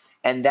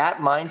 and that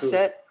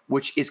mindset,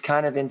 which is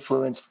kind of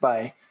influenced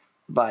by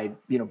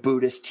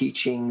Buddhist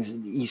teachings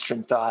and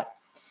Eastern thought.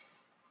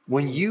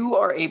 When you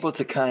are able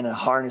to kind of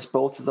harness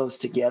both of those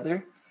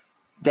together,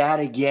 that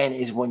again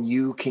is when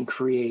you can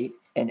create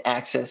and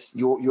access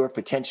your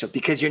potential,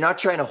 because you're not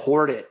trying to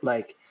hoard it.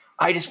 Like,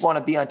 I just want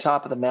to be on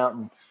top of the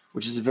mountain,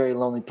 which is a very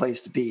lonely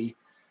place to be.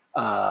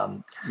 I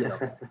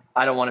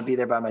don't want to be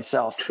there by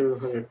myself.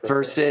 True.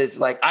 Versus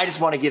like, I just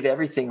want to give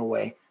everything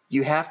away.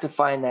 You have to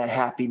find that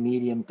happy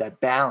medium, that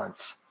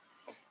balance.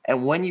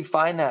 And when you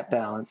find that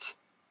balance,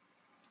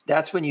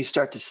 that's when you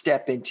start to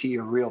step into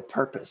your real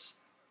purpose,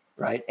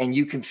 right? And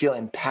you can feel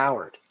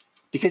empowered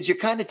because you're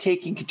kind of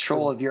taking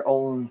control of your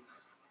own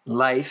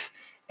life,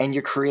 and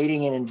you're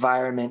creating an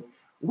environment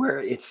where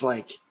it's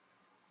like,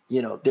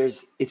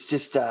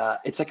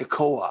 it's like a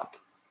co-op,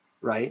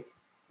 right?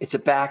 It's a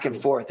back and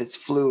forth. It's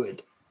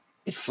fluid.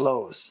 It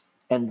flows.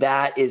 And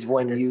that is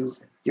when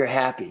you're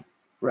happy,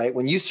 right?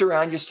 When you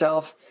surround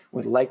yourself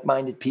with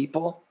like-minded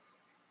people,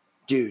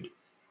 dude,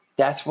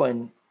 that's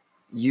when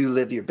you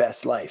live your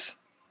best life.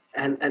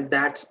 And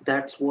that's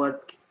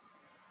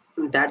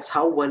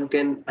how one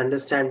can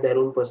understand their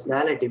own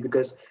personality,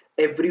 because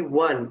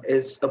everyone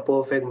is a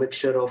perfect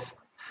mixture of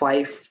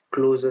 5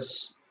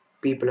 closest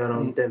people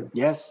around them.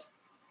 Yes.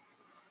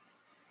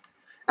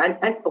 And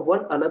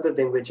one another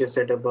thing which you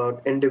said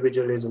about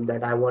individualism,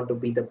 that I want to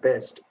be the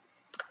best.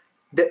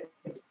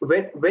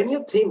 When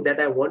you think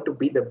that I want to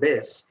be the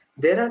best,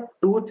 there are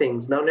 2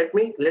 things. Now let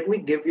me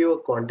give you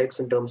a context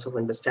in terms of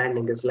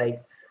understanding. Is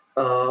like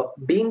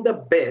being the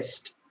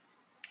best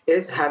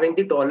is having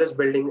the tallest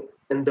building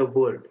in the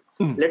world.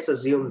 Let's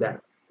assume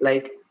that.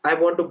 Like, I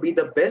want to be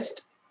the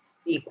best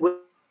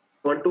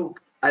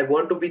I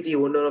want to be the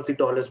owner of the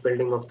tallest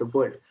building of the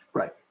world.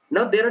 Right.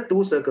 Now, there are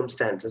 2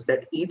 circumstances,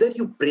 that either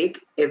you break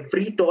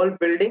every tall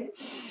building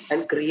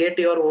and create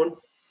your own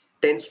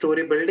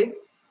 10-story building,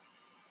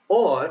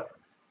 or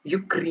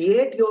you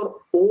create your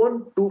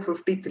own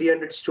 250,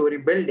 300-story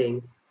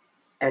building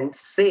and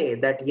say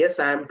that, yes,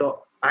 I am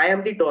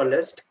the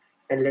tallest,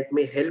 and let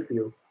me help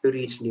you to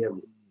reach near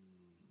me.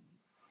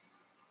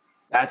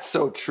 That's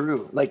so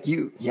true. Like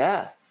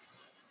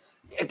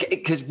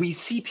because we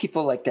see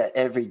people like that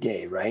every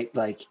day, right?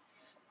 Like,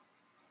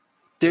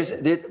 there's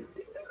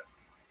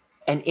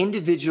an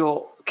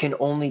individual can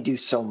only do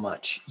so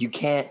much. You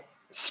can't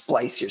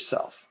splice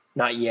yourself,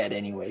 not yet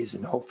anyways,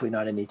 and hopefully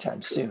not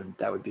anytime soon.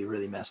 That would be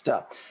really messed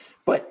up.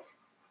 But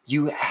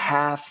you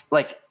have,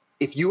 like,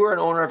 if you are an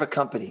owner of a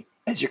company,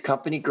 as your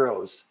company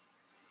grows,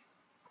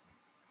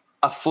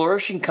 a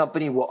flourishing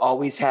company will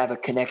always have a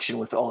connection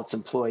with all its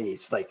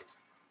employees, like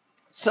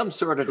some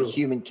sort of a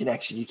human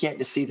connection. You can't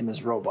just see them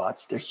as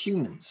robots. They're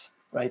humans,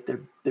 right?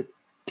 They're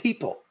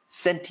people,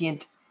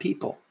 sentient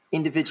people,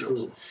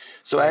 individuals.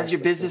 So as your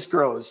business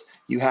grows,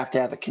 you have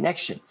to have a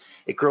connection.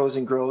 It grows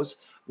and grows.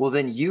 Well,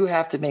 then you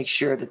have to make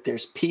sure that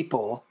there's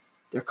people,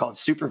 they're called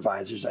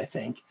supervisors, I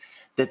think,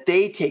 that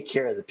they take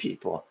care of the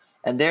people,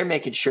 and they're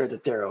making sure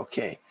that they're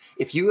okay.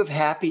 If you have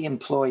happy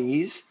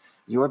employees,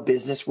 your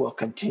business will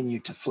continue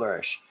to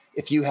flourish.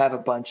 If you have a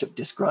bunch of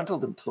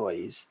disgruntled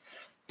employees,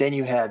 then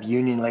you have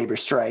union labor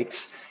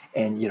strikes.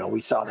 And, we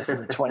saw this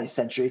in the 20th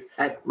century,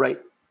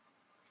 right?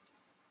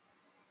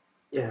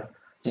 Yeah.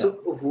 So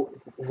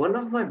one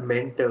of my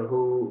mentor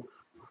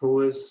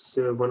who is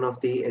one of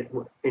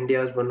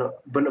India's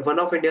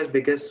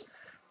biggest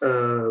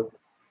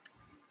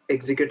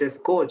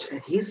executive coach,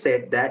 he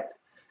said that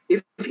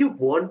if you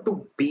want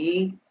to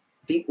be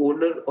the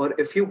owner, or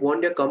if you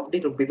want your company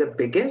to be the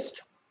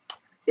biggest,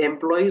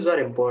 employees are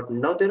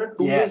important. Now, there are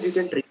 2 ways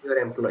you can treat your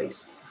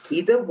employees.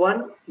 Either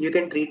one, you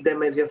can treat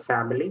them as your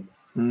family,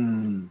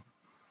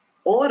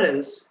 or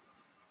else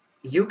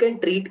you can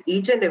treat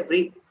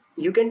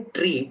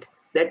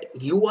that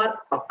you are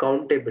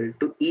accountable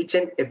to each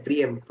and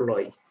every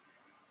employee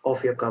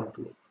of your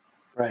company.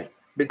 Right.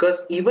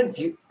 Because even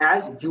you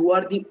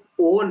are the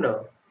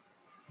owner,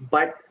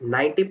 but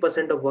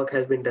 90% of work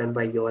has been done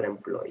by your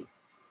employee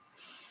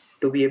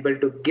to be able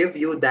to give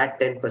you that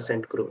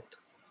 10% growth.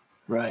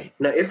 Right.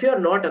 Now, if you're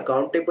not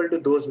accountable to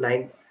those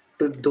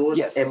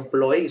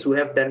employees who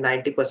have done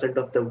 90%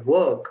 of the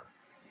work,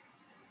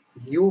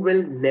 you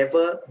will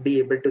never be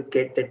able to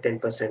get that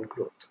 10%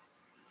 growth.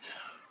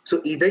 So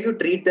either you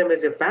treat them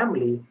as a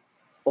family,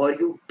 or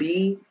you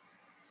be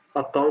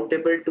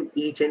accountable to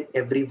each and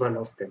every one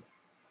of them.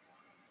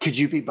 Could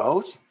you be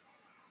both?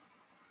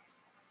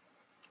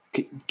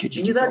 Could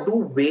you These are 2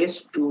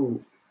 ways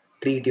to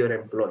treat your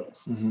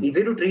employees.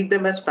 Either you treat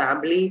them as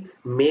family,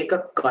 make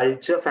a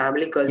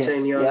family culture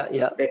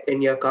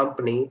in your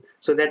company,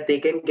 so that they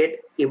can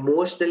get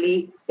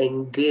emotionally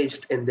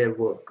engaged in their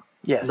work.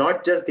 Yes.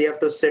 Not just they have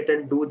to sit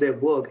and do their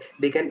work,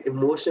 they can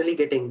emotionally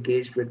get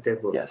engaged with their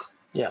work. Yes.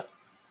 Yeah.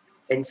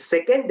 And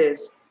second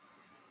is,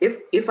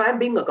 if I'm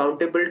being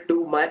accountable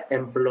to my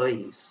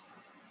employees,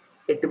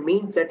 it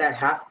means that I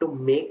have to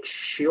make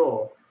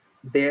sure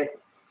their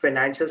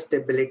financial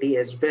stability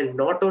as well,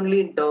 not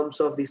only in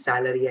terms of the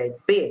salary I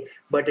pay,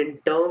 but in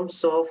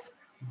terms of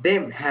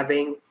them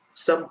having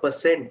some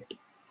percent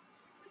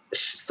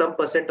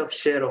of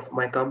share of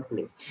my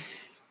company,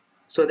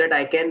 so that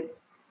I can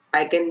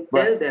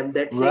tell them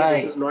that,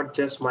 hey, this is not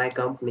just my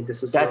company,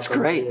 this is that's your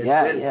company great.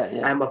 as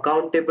well. I'm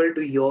accountable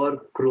to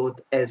your growth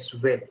as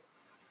well.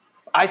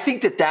 I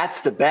think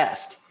that's the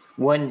best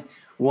when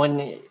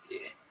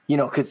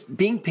because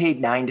being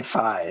paid 9 to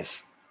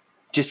 5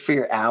 just for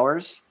your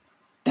hours,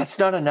 that's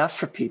not enough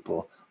for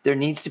people. There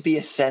needs to be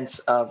a sense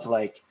of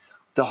like,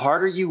 the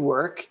harder you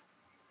work,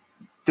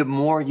 the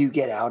more you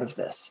get out of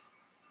this,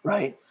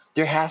 right?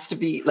 There has to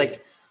be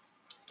like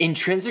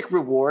intrinsic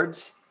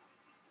rewards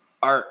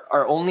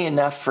are only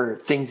enough for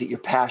things that you're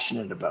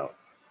passionate about.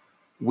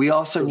 We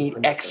also need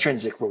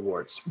extrinsic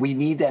rewards. We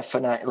need that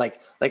like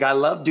I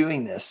love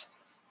doing this,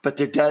 but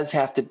there does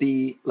have to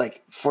be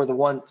like for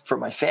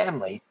my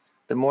family,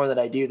 the more that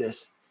I do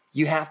this,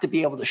 you have to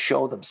be able to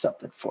show them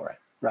something for it,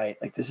 right?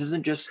 Like this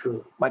isn't just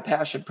my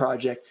passion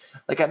project.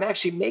 Like I'm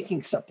actually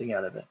making something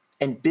out of it.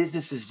 And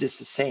business is just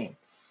the same.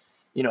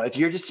 If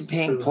you're just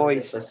paying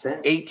employees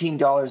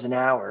 $18 an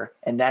hour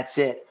and that's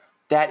it,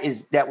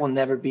 that will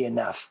never be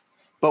enough.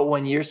 But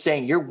when you're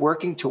saying you're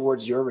working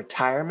towards your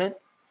retirement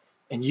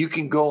and you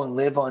can go and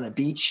live on a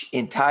beach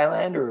in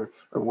Thailand or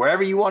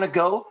wherever you want to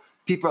go,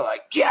 people are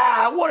like, yeah,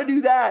 I want to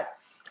do that.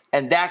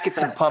 And that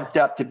gets them pumped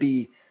up to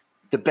be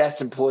the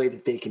best employee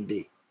that they can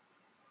be.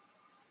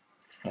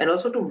 And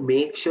also to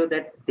make sure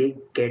that they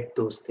get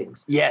those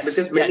things. Yes.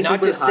 Because many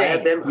people hire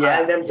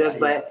them just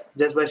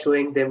by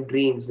showing them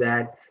dreams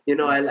that,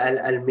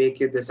 I'll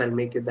make you this, I'll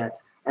make you that.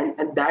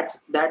 And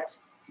that's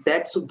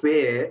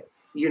where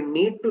you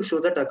need to show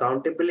that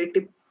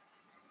accountability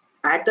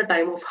at the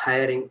time of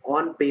hiring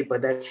on paper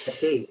that,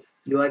 hey,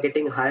 you are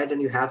getting hired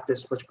and you have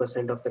this much %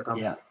 of the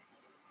company. Yeah.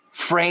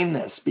 Frame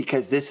this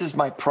because this is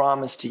my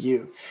promise to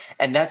you.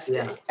 And that's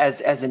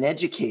as an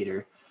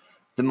educator,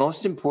 the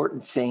most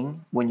important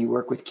thing when you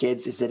work with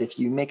kids is that if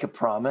you make a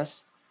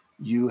promise,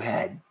 you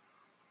had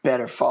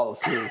better follow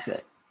through with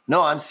it.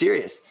 No, I'm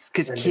serious.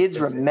 Because kids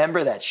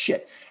remember that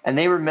shit. And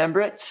they remember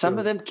it. Some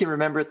of them can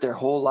remember it their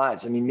whole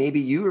lives. I mean,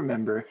 maybe you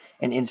remember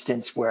an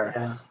instance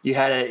where you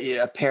had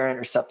a parent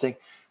or something.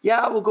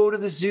 Yeah, we'll go to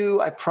the zoo,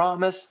 I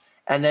promise.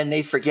 And then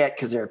they forget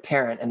because they're a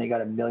parent and they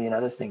got a million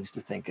other things to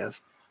think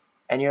of.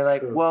 And you're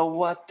like, well,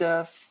 what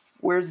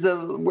where's the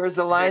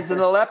lions and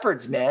the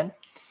leopards, man?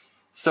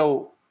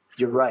 So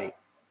you're right.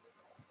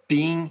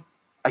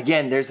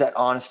 Again, there's that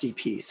honesty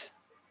piece.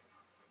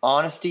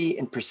 Honesty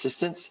and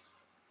persistence.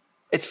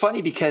 It's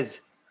funny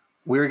because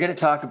we're going to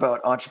talk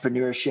about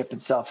entrepreneurship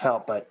and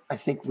self-help, but I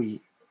think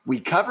we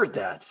covered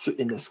that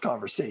in this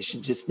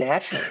conversation just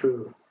naturally.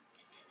 True.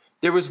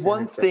 There was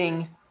one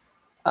thing,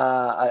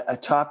 a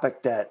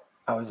topic that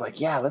I was like,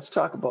 yeah, let's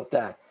talk about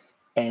that.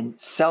 And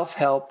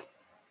self-help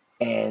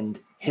and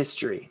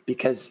history,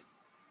 because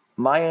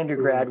my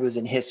undergrad was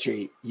in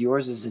history,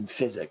 yours is in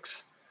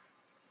physics.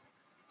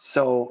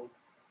 So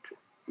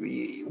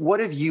what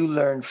have you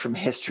learned from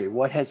history?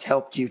 What has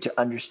helped you to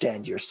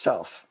understand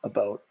yourself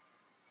about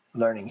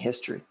learning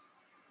history?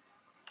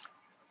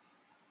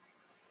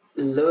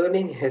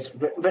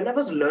 When I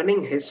was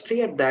learning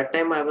history at that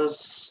time, I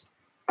was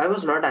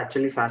not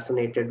actually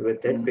fascinated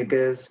with it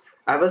because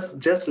I was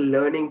just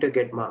learning to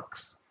get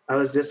marks. I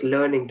was just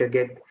learning to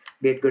get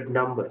good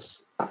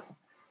numbers.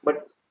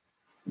 But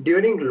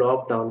during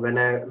lockdown,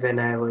 when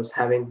I was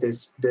having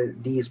these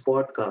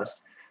podcasts,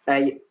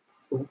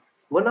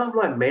 one of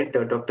my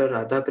mentor, Dr.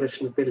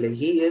 Radhakrishnan Pillai,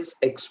 he is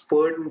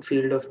expert in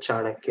field of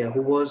Chanakya,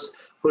 who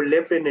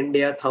lived in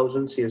India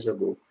thousands years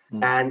ago,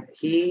 and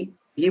he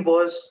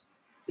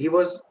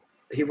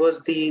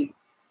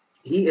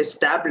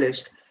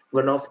established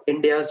one of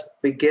India's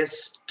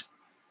biggest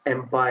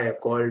empire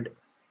called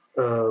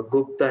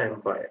Gupta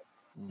Empire.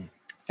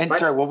 And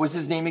sorry, what was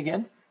his name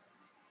again?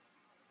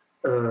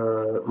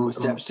 Who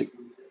established it?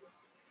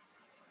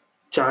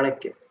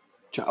 Chanakya.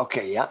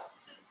 Okay, yeah.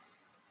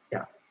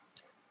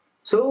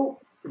 So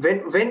when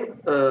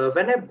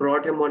I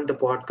brought him on the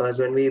podcast,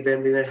 when we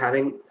were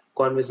having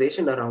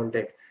conversation around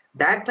it,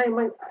 that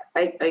time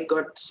I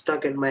got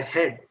stuck in my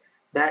head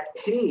that,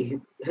 hey,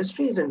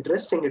 history is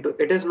interesting.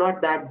 It is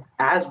not that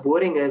as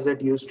boring as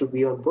it used to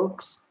be on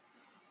books.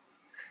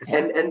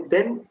 Yeah. And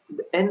then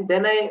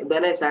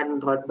I sat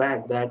and thought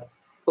back that,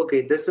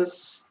 okay, this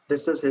is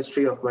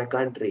history of my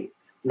country.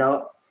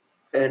 Now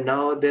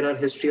there are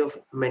history of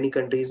many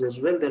countries as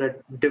well. There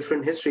are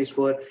different histories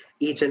for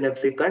each and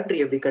every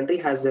country. Every country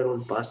has their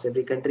own past.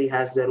 Every country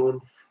has their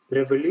own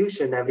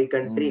revolution. Every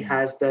country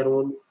has their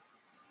own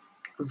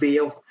way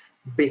of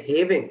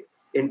behaving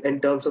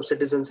in terms of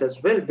citizens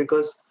as well,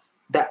 because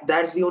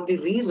that's the only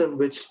reason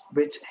which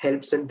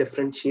helps in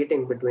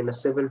differentiating between a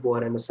civil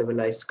war and a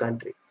civilized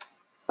country,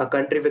 a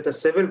country with a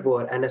civil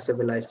war and a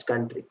civilized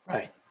country.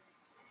 Right.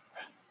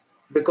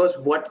 Because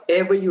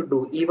whatever you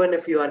do, even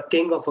if you are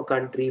king of a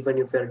country, even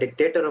if you're a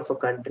dictator of a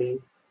country,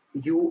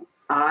 you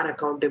are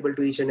accountable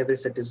to each and every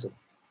citizen.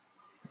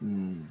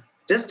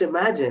 Just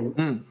imagine.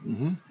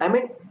 I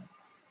mean,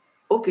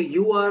 okay,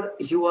 you are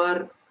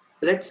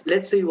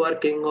let's say you are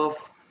king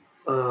of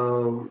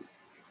 10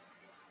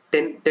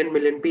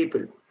 million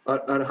people or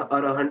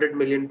 100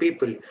 million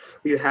people.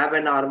 You have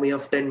an army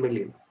of 10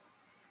 million.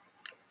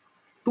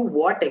 To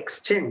what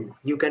extent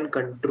you can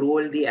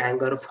control the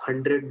anger of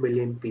 100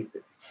 million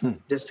people?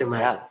 Just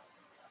imagine.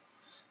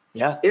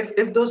 Yeah.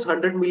 If those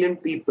 100 million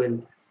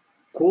people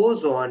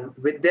goes on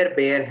with their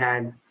bare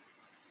hand,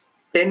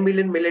 10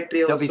 million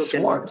military also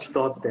cannot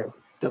stop them.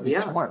 They'll be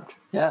swarmed.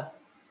 Yeah.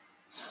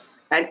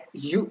 And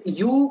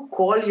you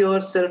call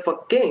yourself a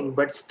king,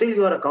 but still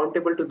you are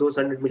accountable to those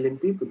 100 million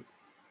people.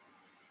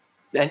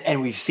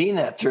 And we've seen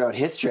that throughout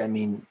history. I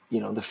mean,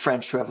 the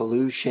French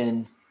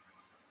Revolution,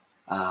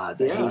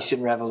 the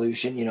Haitian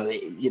Revolution,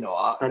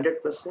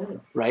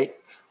 100%. Right?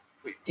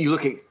 You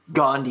look at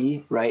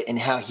Gandhi, right, and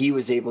how he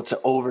was able to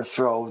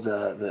overthrow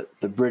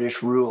the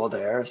British rule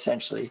there,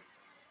 essentially.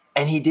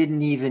 And he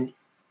didn't even,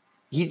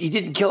 he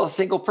didn't kill a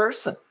single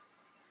person.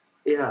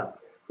 Yeah.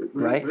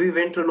 Right? We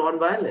went to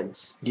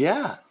nonviolence.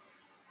 Yeah.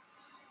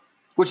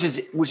 Which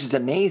is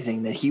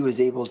amazing that he was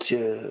able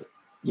to,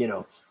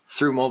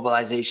 through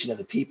mobilization of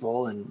the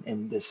people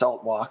and the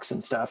salt walks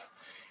and stuff,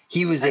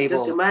 he was able.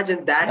 Just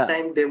imagine that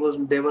time there were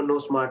no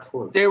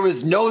smartphones. There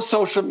was no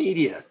social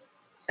media.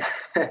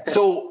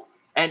 So,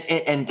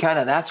 and kind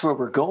of that's where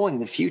we're going.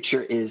 The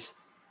future is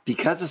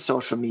because of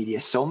social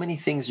media. So many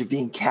things are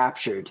being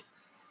captured.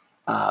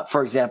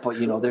 For example,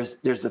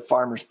 there's the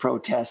farmers'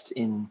 protest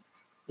in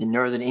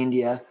northern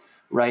India,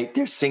 right?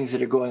 There's things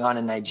that are going on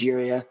in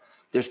Nigeria.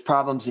 There's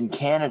problems in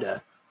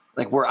Canada.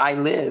 Like where I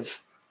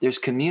live, there's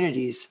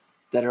communities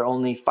that are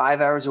only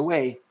 5 hours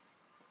away,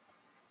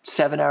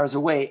 7 hours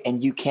away,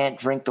 and you can't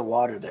drink the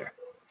water there.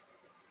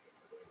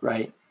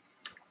 Right?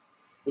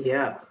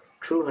 Yeah,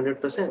 true,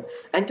 100%.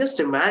 And just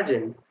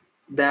imagine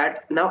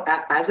that now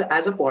as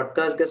a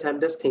podcast guest,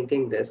 I'm just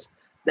thinking this,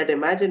 that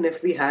imagine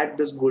if we had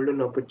this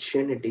golden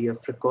opportunity of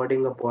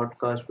recording a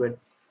podcast with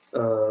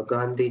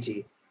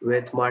Gandhiji,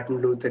 with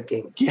Martin Luther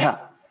King. Yeah.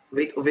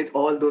 With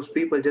all those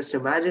people, just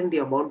imagine the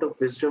amount of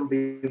wisdom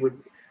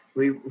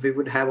we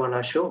would have on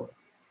our show.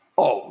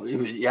 Oh,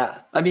 yeah.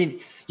 I mean,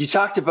 you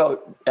talked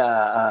about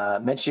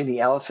mentioning the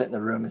elephant in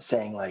the room and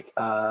saying like,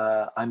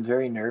 I'm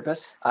very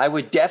nervous. I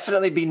would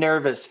definitely be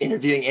nervous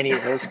interviewing any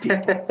of those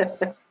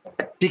people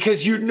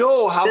because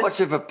how much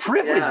of a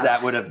privilege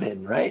that would have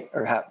been, right?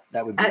 Or how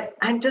that would be.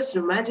 And just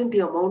imagine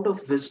the amount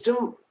of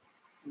wisdom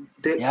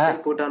they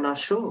put on our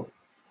show.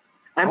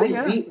 I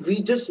mean,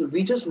 we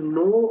just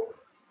know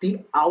the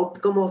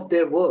outcome of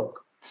their work.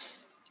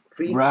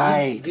 We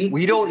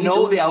don't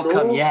know the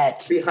outcome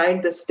yet.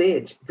 Behind the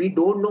stage, we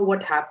don't know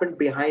what happened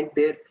behind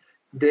their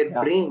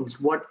brains.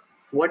 What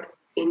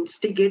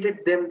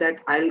instigated them that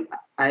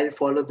I'll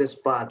follow this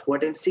path?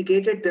 What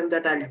instigated them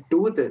that I'll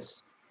do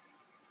this?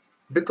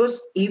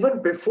 Because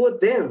even before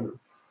them,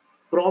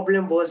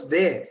 problem was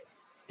there.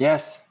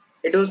 Yes.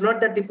 It was not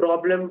that the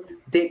problem,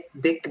 they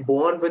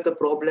born with the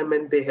problem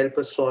and they help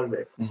us solve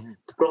it. Mm-hmm.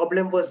 The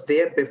problem was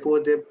there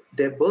before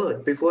their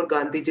birth. Before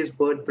Gandhiji's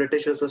birth,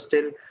 Britishers were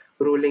still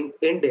ruling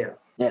India.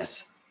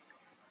 Yes.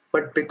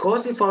 But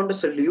because he found a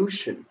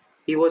solution,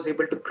 he was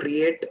able to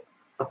create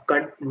a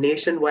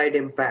nationwide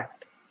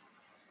impact.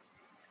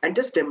 And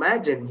just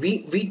imagine,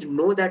 we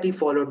know that he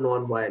followed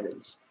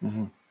non-violence.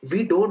 Mm-hmm.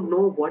 We don't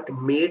know what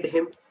made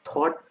him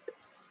thought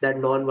that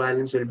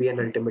non-violence will be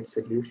an ultimate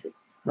solution.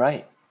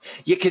 Right.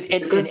 Yeah, because he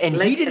didn't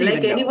like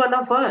even any know. One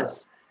of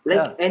us,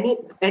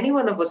 any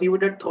one of us, he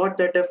would have thought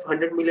that if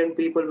 100 million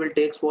people will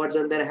take swords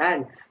in their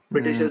hand,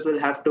 Britishers will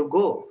have to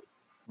go.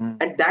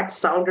 And that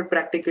sounded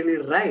practically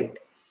right,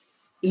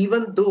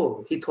 even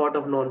though he thought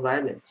of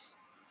non-violence.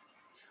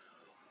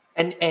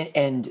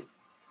 And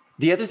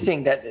the other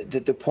thing that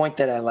the point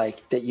that I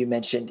like that you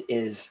mentioned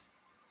is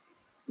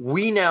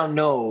we now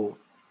know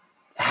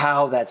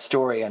how that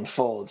story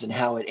unfolds and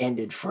how it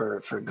ended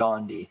for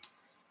Gandhi.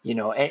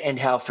 And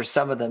how for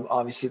some of them,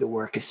 obviously the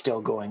work is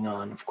still going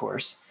on, of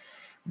course,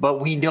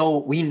 but we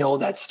know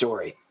that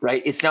story,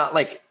 right? It's not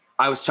like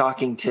I was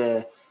talking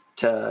to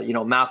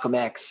Malcolm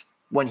X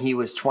when he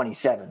was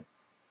 27,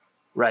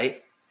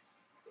 right?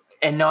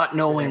 And not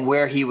knowing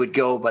where he would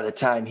go by the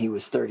time he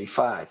was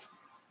 35.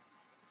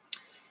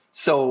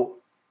 So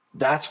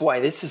that's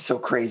why this is so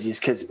crazy, is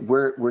because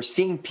we're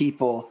seeing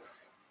people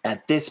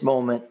at this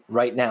moment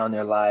right now in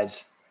their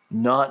lives,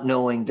 not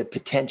knowing the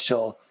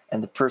potential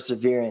and the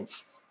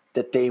perseverance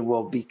that they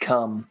will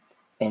become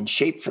and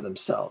shape for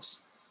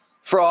themselves.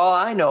 For all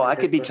I know, 100%. I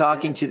could be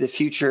talking to the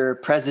future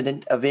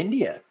president of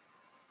India,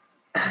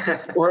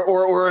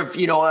 or if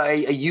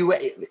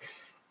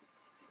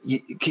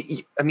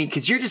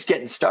because you're just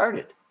getting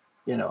started.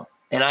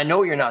 And I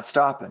know you're not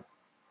stopping.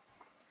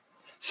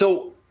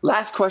 So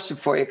last question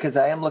for you, because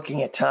I am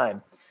looking at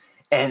time.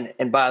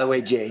 And by the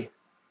way, Jay,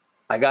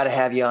 I got to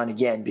have you on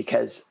again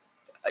because,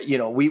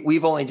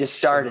 we've only just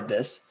started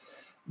this.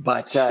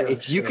 But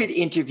if you could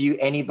interview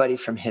anybody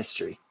from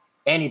history,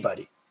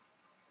 anybody,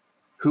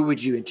 who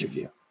would you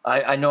interview?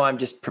 I know I'm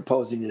just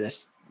proposing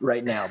this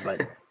right now,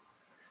 but.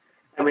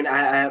 I mean,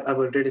 I've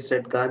already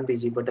said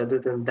Gandhiji, but other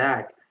than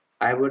that,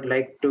 I would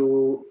like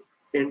to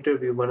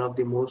interview one of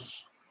the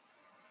most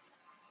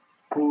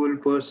cruel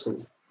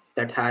person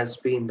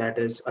that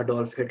is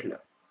Adolf Hitler.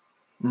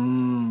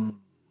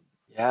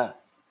 Yeah.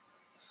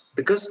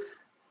 Because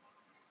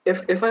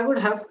if I would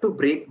have to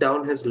break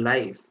down his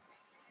life,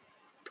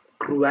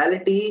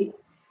 cruelty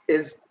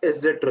is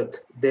the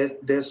truth.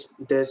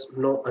 There's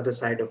no other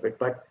side of it.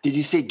 But did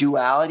you say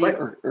duality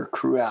or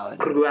cruelty?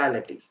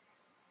 Cruelty.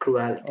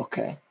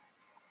 Okay.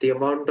 The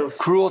amount of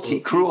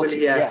cruelty.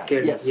 He has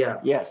killed.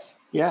 Yes.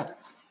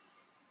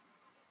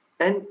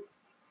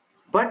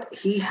 But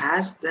he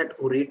has that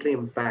oratory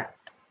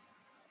impact.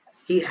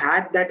 He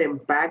had that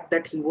impact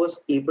that he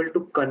was able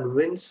to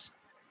convince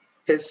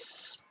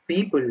his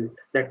people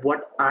that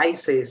what I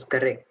say is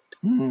correct.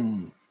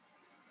 And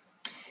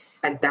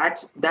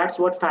that's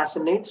what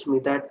fascinates me,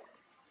 that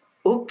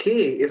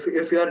okay,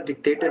 if you're a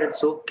dictator,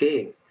 it's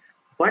okay.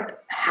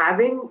 But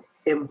having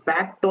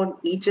impact on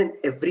each and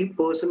every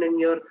person in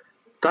your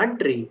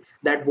country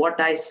that what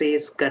I say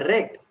is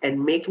correct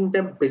and making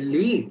them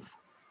believe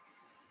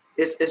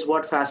is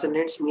what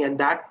fascinates me. And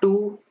that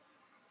too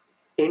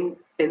in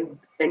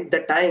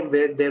the time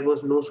where there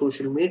was no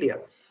social media.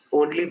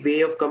 Only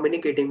way of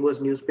communicating was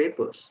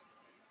newspapers.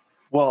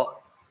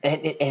 Well,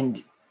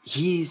 and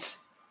he's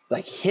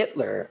like,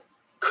 Hitler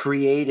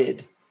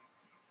created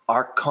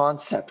our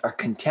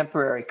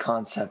contemporary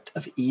concept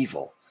of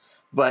evil.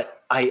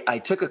 But I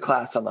took a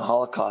class on the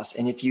Holocaust,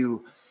 and if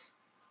you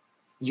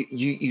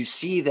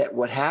see that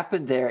what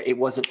happened there, it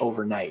wasn't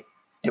overnight.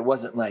 It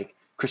wasn't like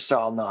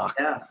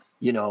Kristallnacht,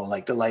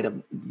 like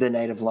the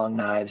Night of Long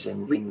Knives,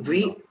 and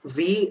we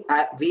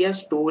as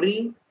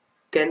story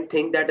can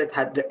think that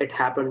it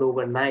happened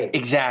overnight.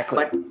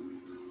 Exactly.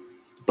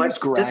 But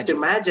just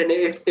imagine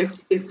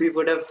if we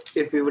would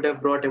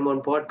have brought him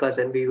on podcast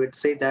and we would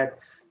say that,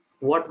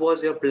 what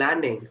was your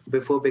planning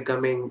before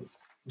becoming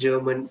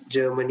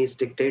Germany's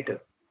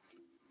dictator?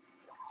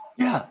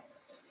 Yeah.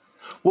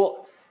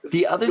 Well,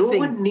 the other thing, no thing,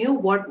 one knew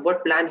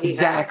what plan he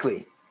exactly.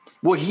 had.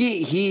 Well,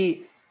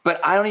 he, but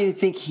I don't even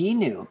think he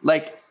knew.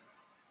 Like,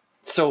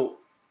 so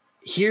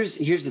here's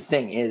the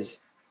thing: is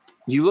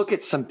you look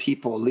at some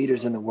people,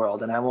 leaders in the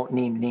world, and I won't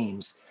name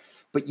names,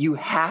 but you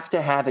have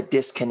to have a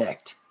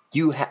disconnect.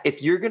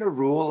 If you're going to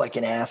rule like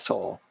an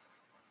asshole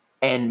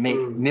and make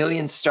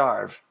millions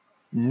starve,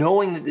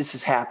 knowing that this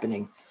is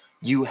happening,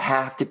 you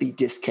have to be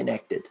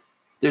disconnected.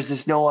 There's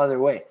just no other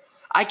way.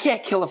 I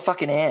can't kill a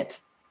fucking ant.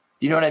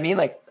 You know what I mean?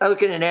 Like, I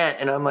look at an ant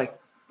and I'm like,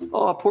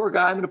 oh, poor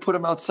guy, I'm going to put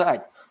him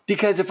outside.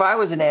 Because if I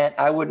was an ant,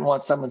 I wouldn't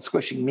want someone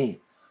squishing me.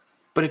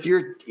 But if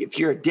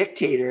you're a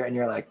dictator and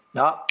you're like,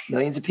 no,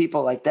 millions of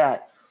people like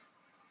that,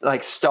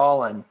 like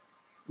Stalin,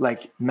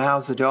 like Mao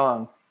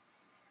Zedong,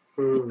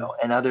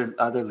 and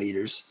other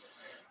leaders,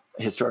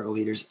 historical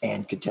leaders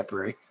and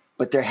contemporary,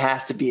 but there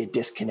has to be a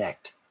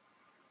disconnect,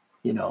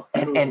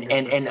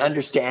 and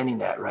understanding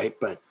that, right?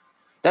 But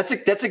that's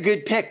a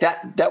good pick.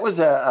 That was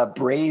a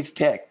brave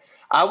pick.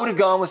 I would have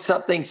gone with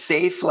something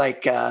safe,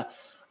 like I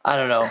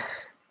don't know.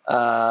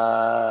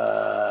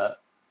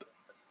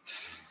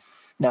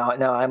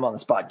 Now I'm on the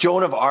spot.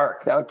 Joan of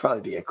Arc. That would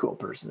probably be a cool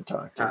person to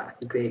talk to.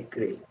 Great.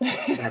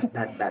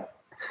 That.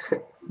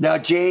 Now,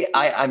 Jay,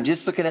 I'm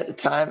just looking at the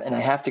time, and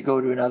I have to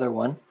go to another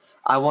one.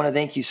 I want to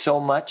thank you so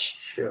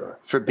much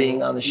for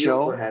being on the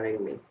show. For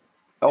having me.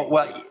 Oh,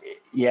 well,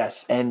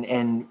 yes,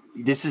 and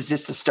this is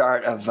just the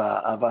start of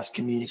us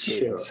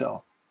communicating. Sure.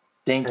 So,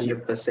 thank you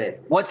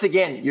 100%. once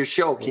again. Your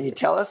show. Can you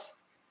tell us?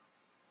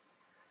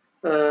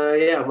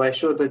 My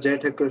show, The Jay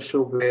Thakur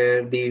Show,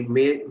 where the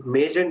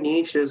major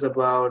niche is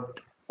about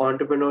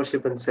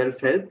entrepreneurship and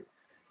self-help,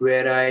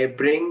 where I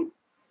bring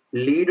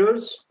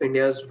leaders,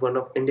 one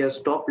of India's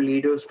top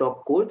leaders,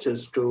 top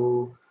coaches,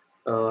 to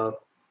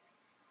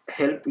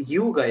help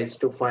you guys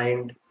to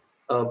find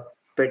a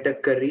better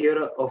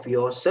career of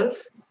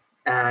yourself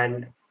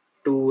and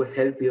to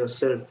help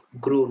yourself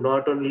grow,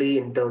 not only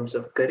in terms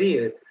of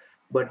career,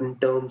 but in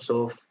terms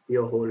of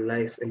your whole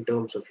life, in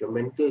terms of your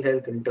mental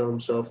health, in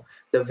terms of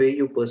the way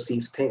you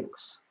perceive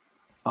things.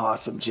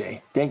 Awesome,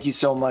 Jay. Thank you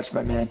so much,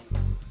 my man.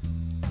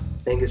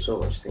 Thank you so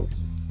much. Thanks.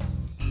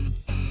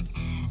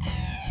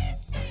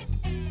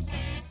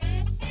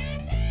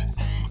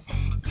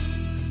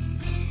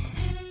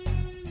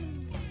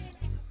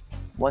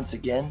 Once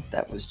again,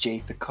 that was Jay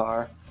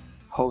Thakur,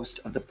 host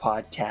of the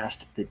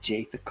podcast, The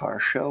Jay Thakur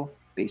Show,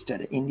 based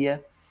out of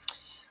India.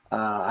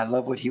 I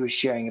love what he was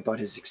sharing about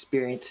his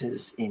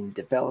experiences in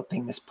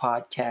developing this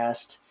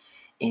podcast,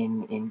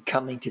 in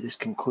coming to this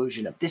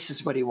conclusion of this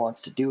is what he wants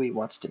to do. He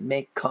wants to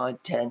make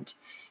content.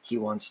 He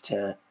wants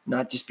to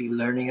not just be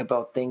learning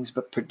about things,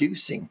 but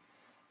producing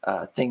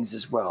things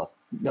as well,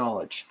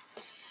 knowledge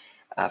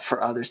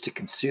for others to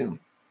consume.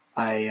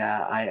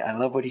 I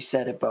love what he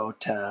said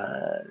about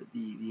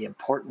the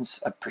importance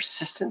of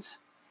persistence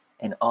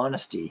and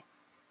honesty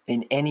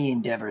in any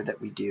endeavor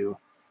that we do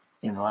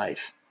in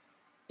life.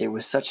 It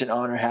was such an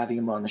honor having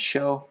him on the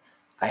show.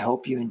 I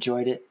hope you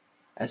enjoyed it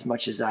as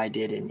much as I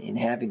did in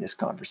having this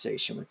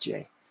conversation with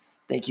Jay.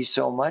 Thank you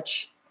so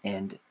much,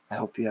 and I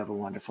hope you have a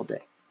wonderful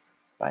day.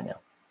 Bye now.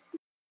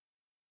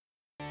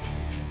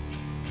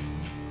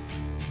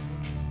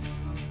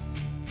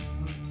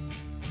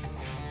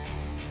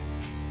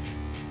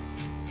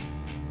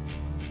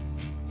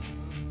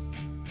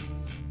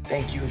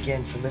 Thank you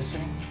again for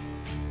listening.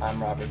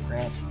 I'm Robert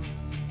Grant,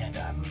 and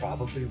I'm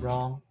probably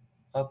wrong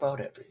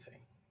about everything.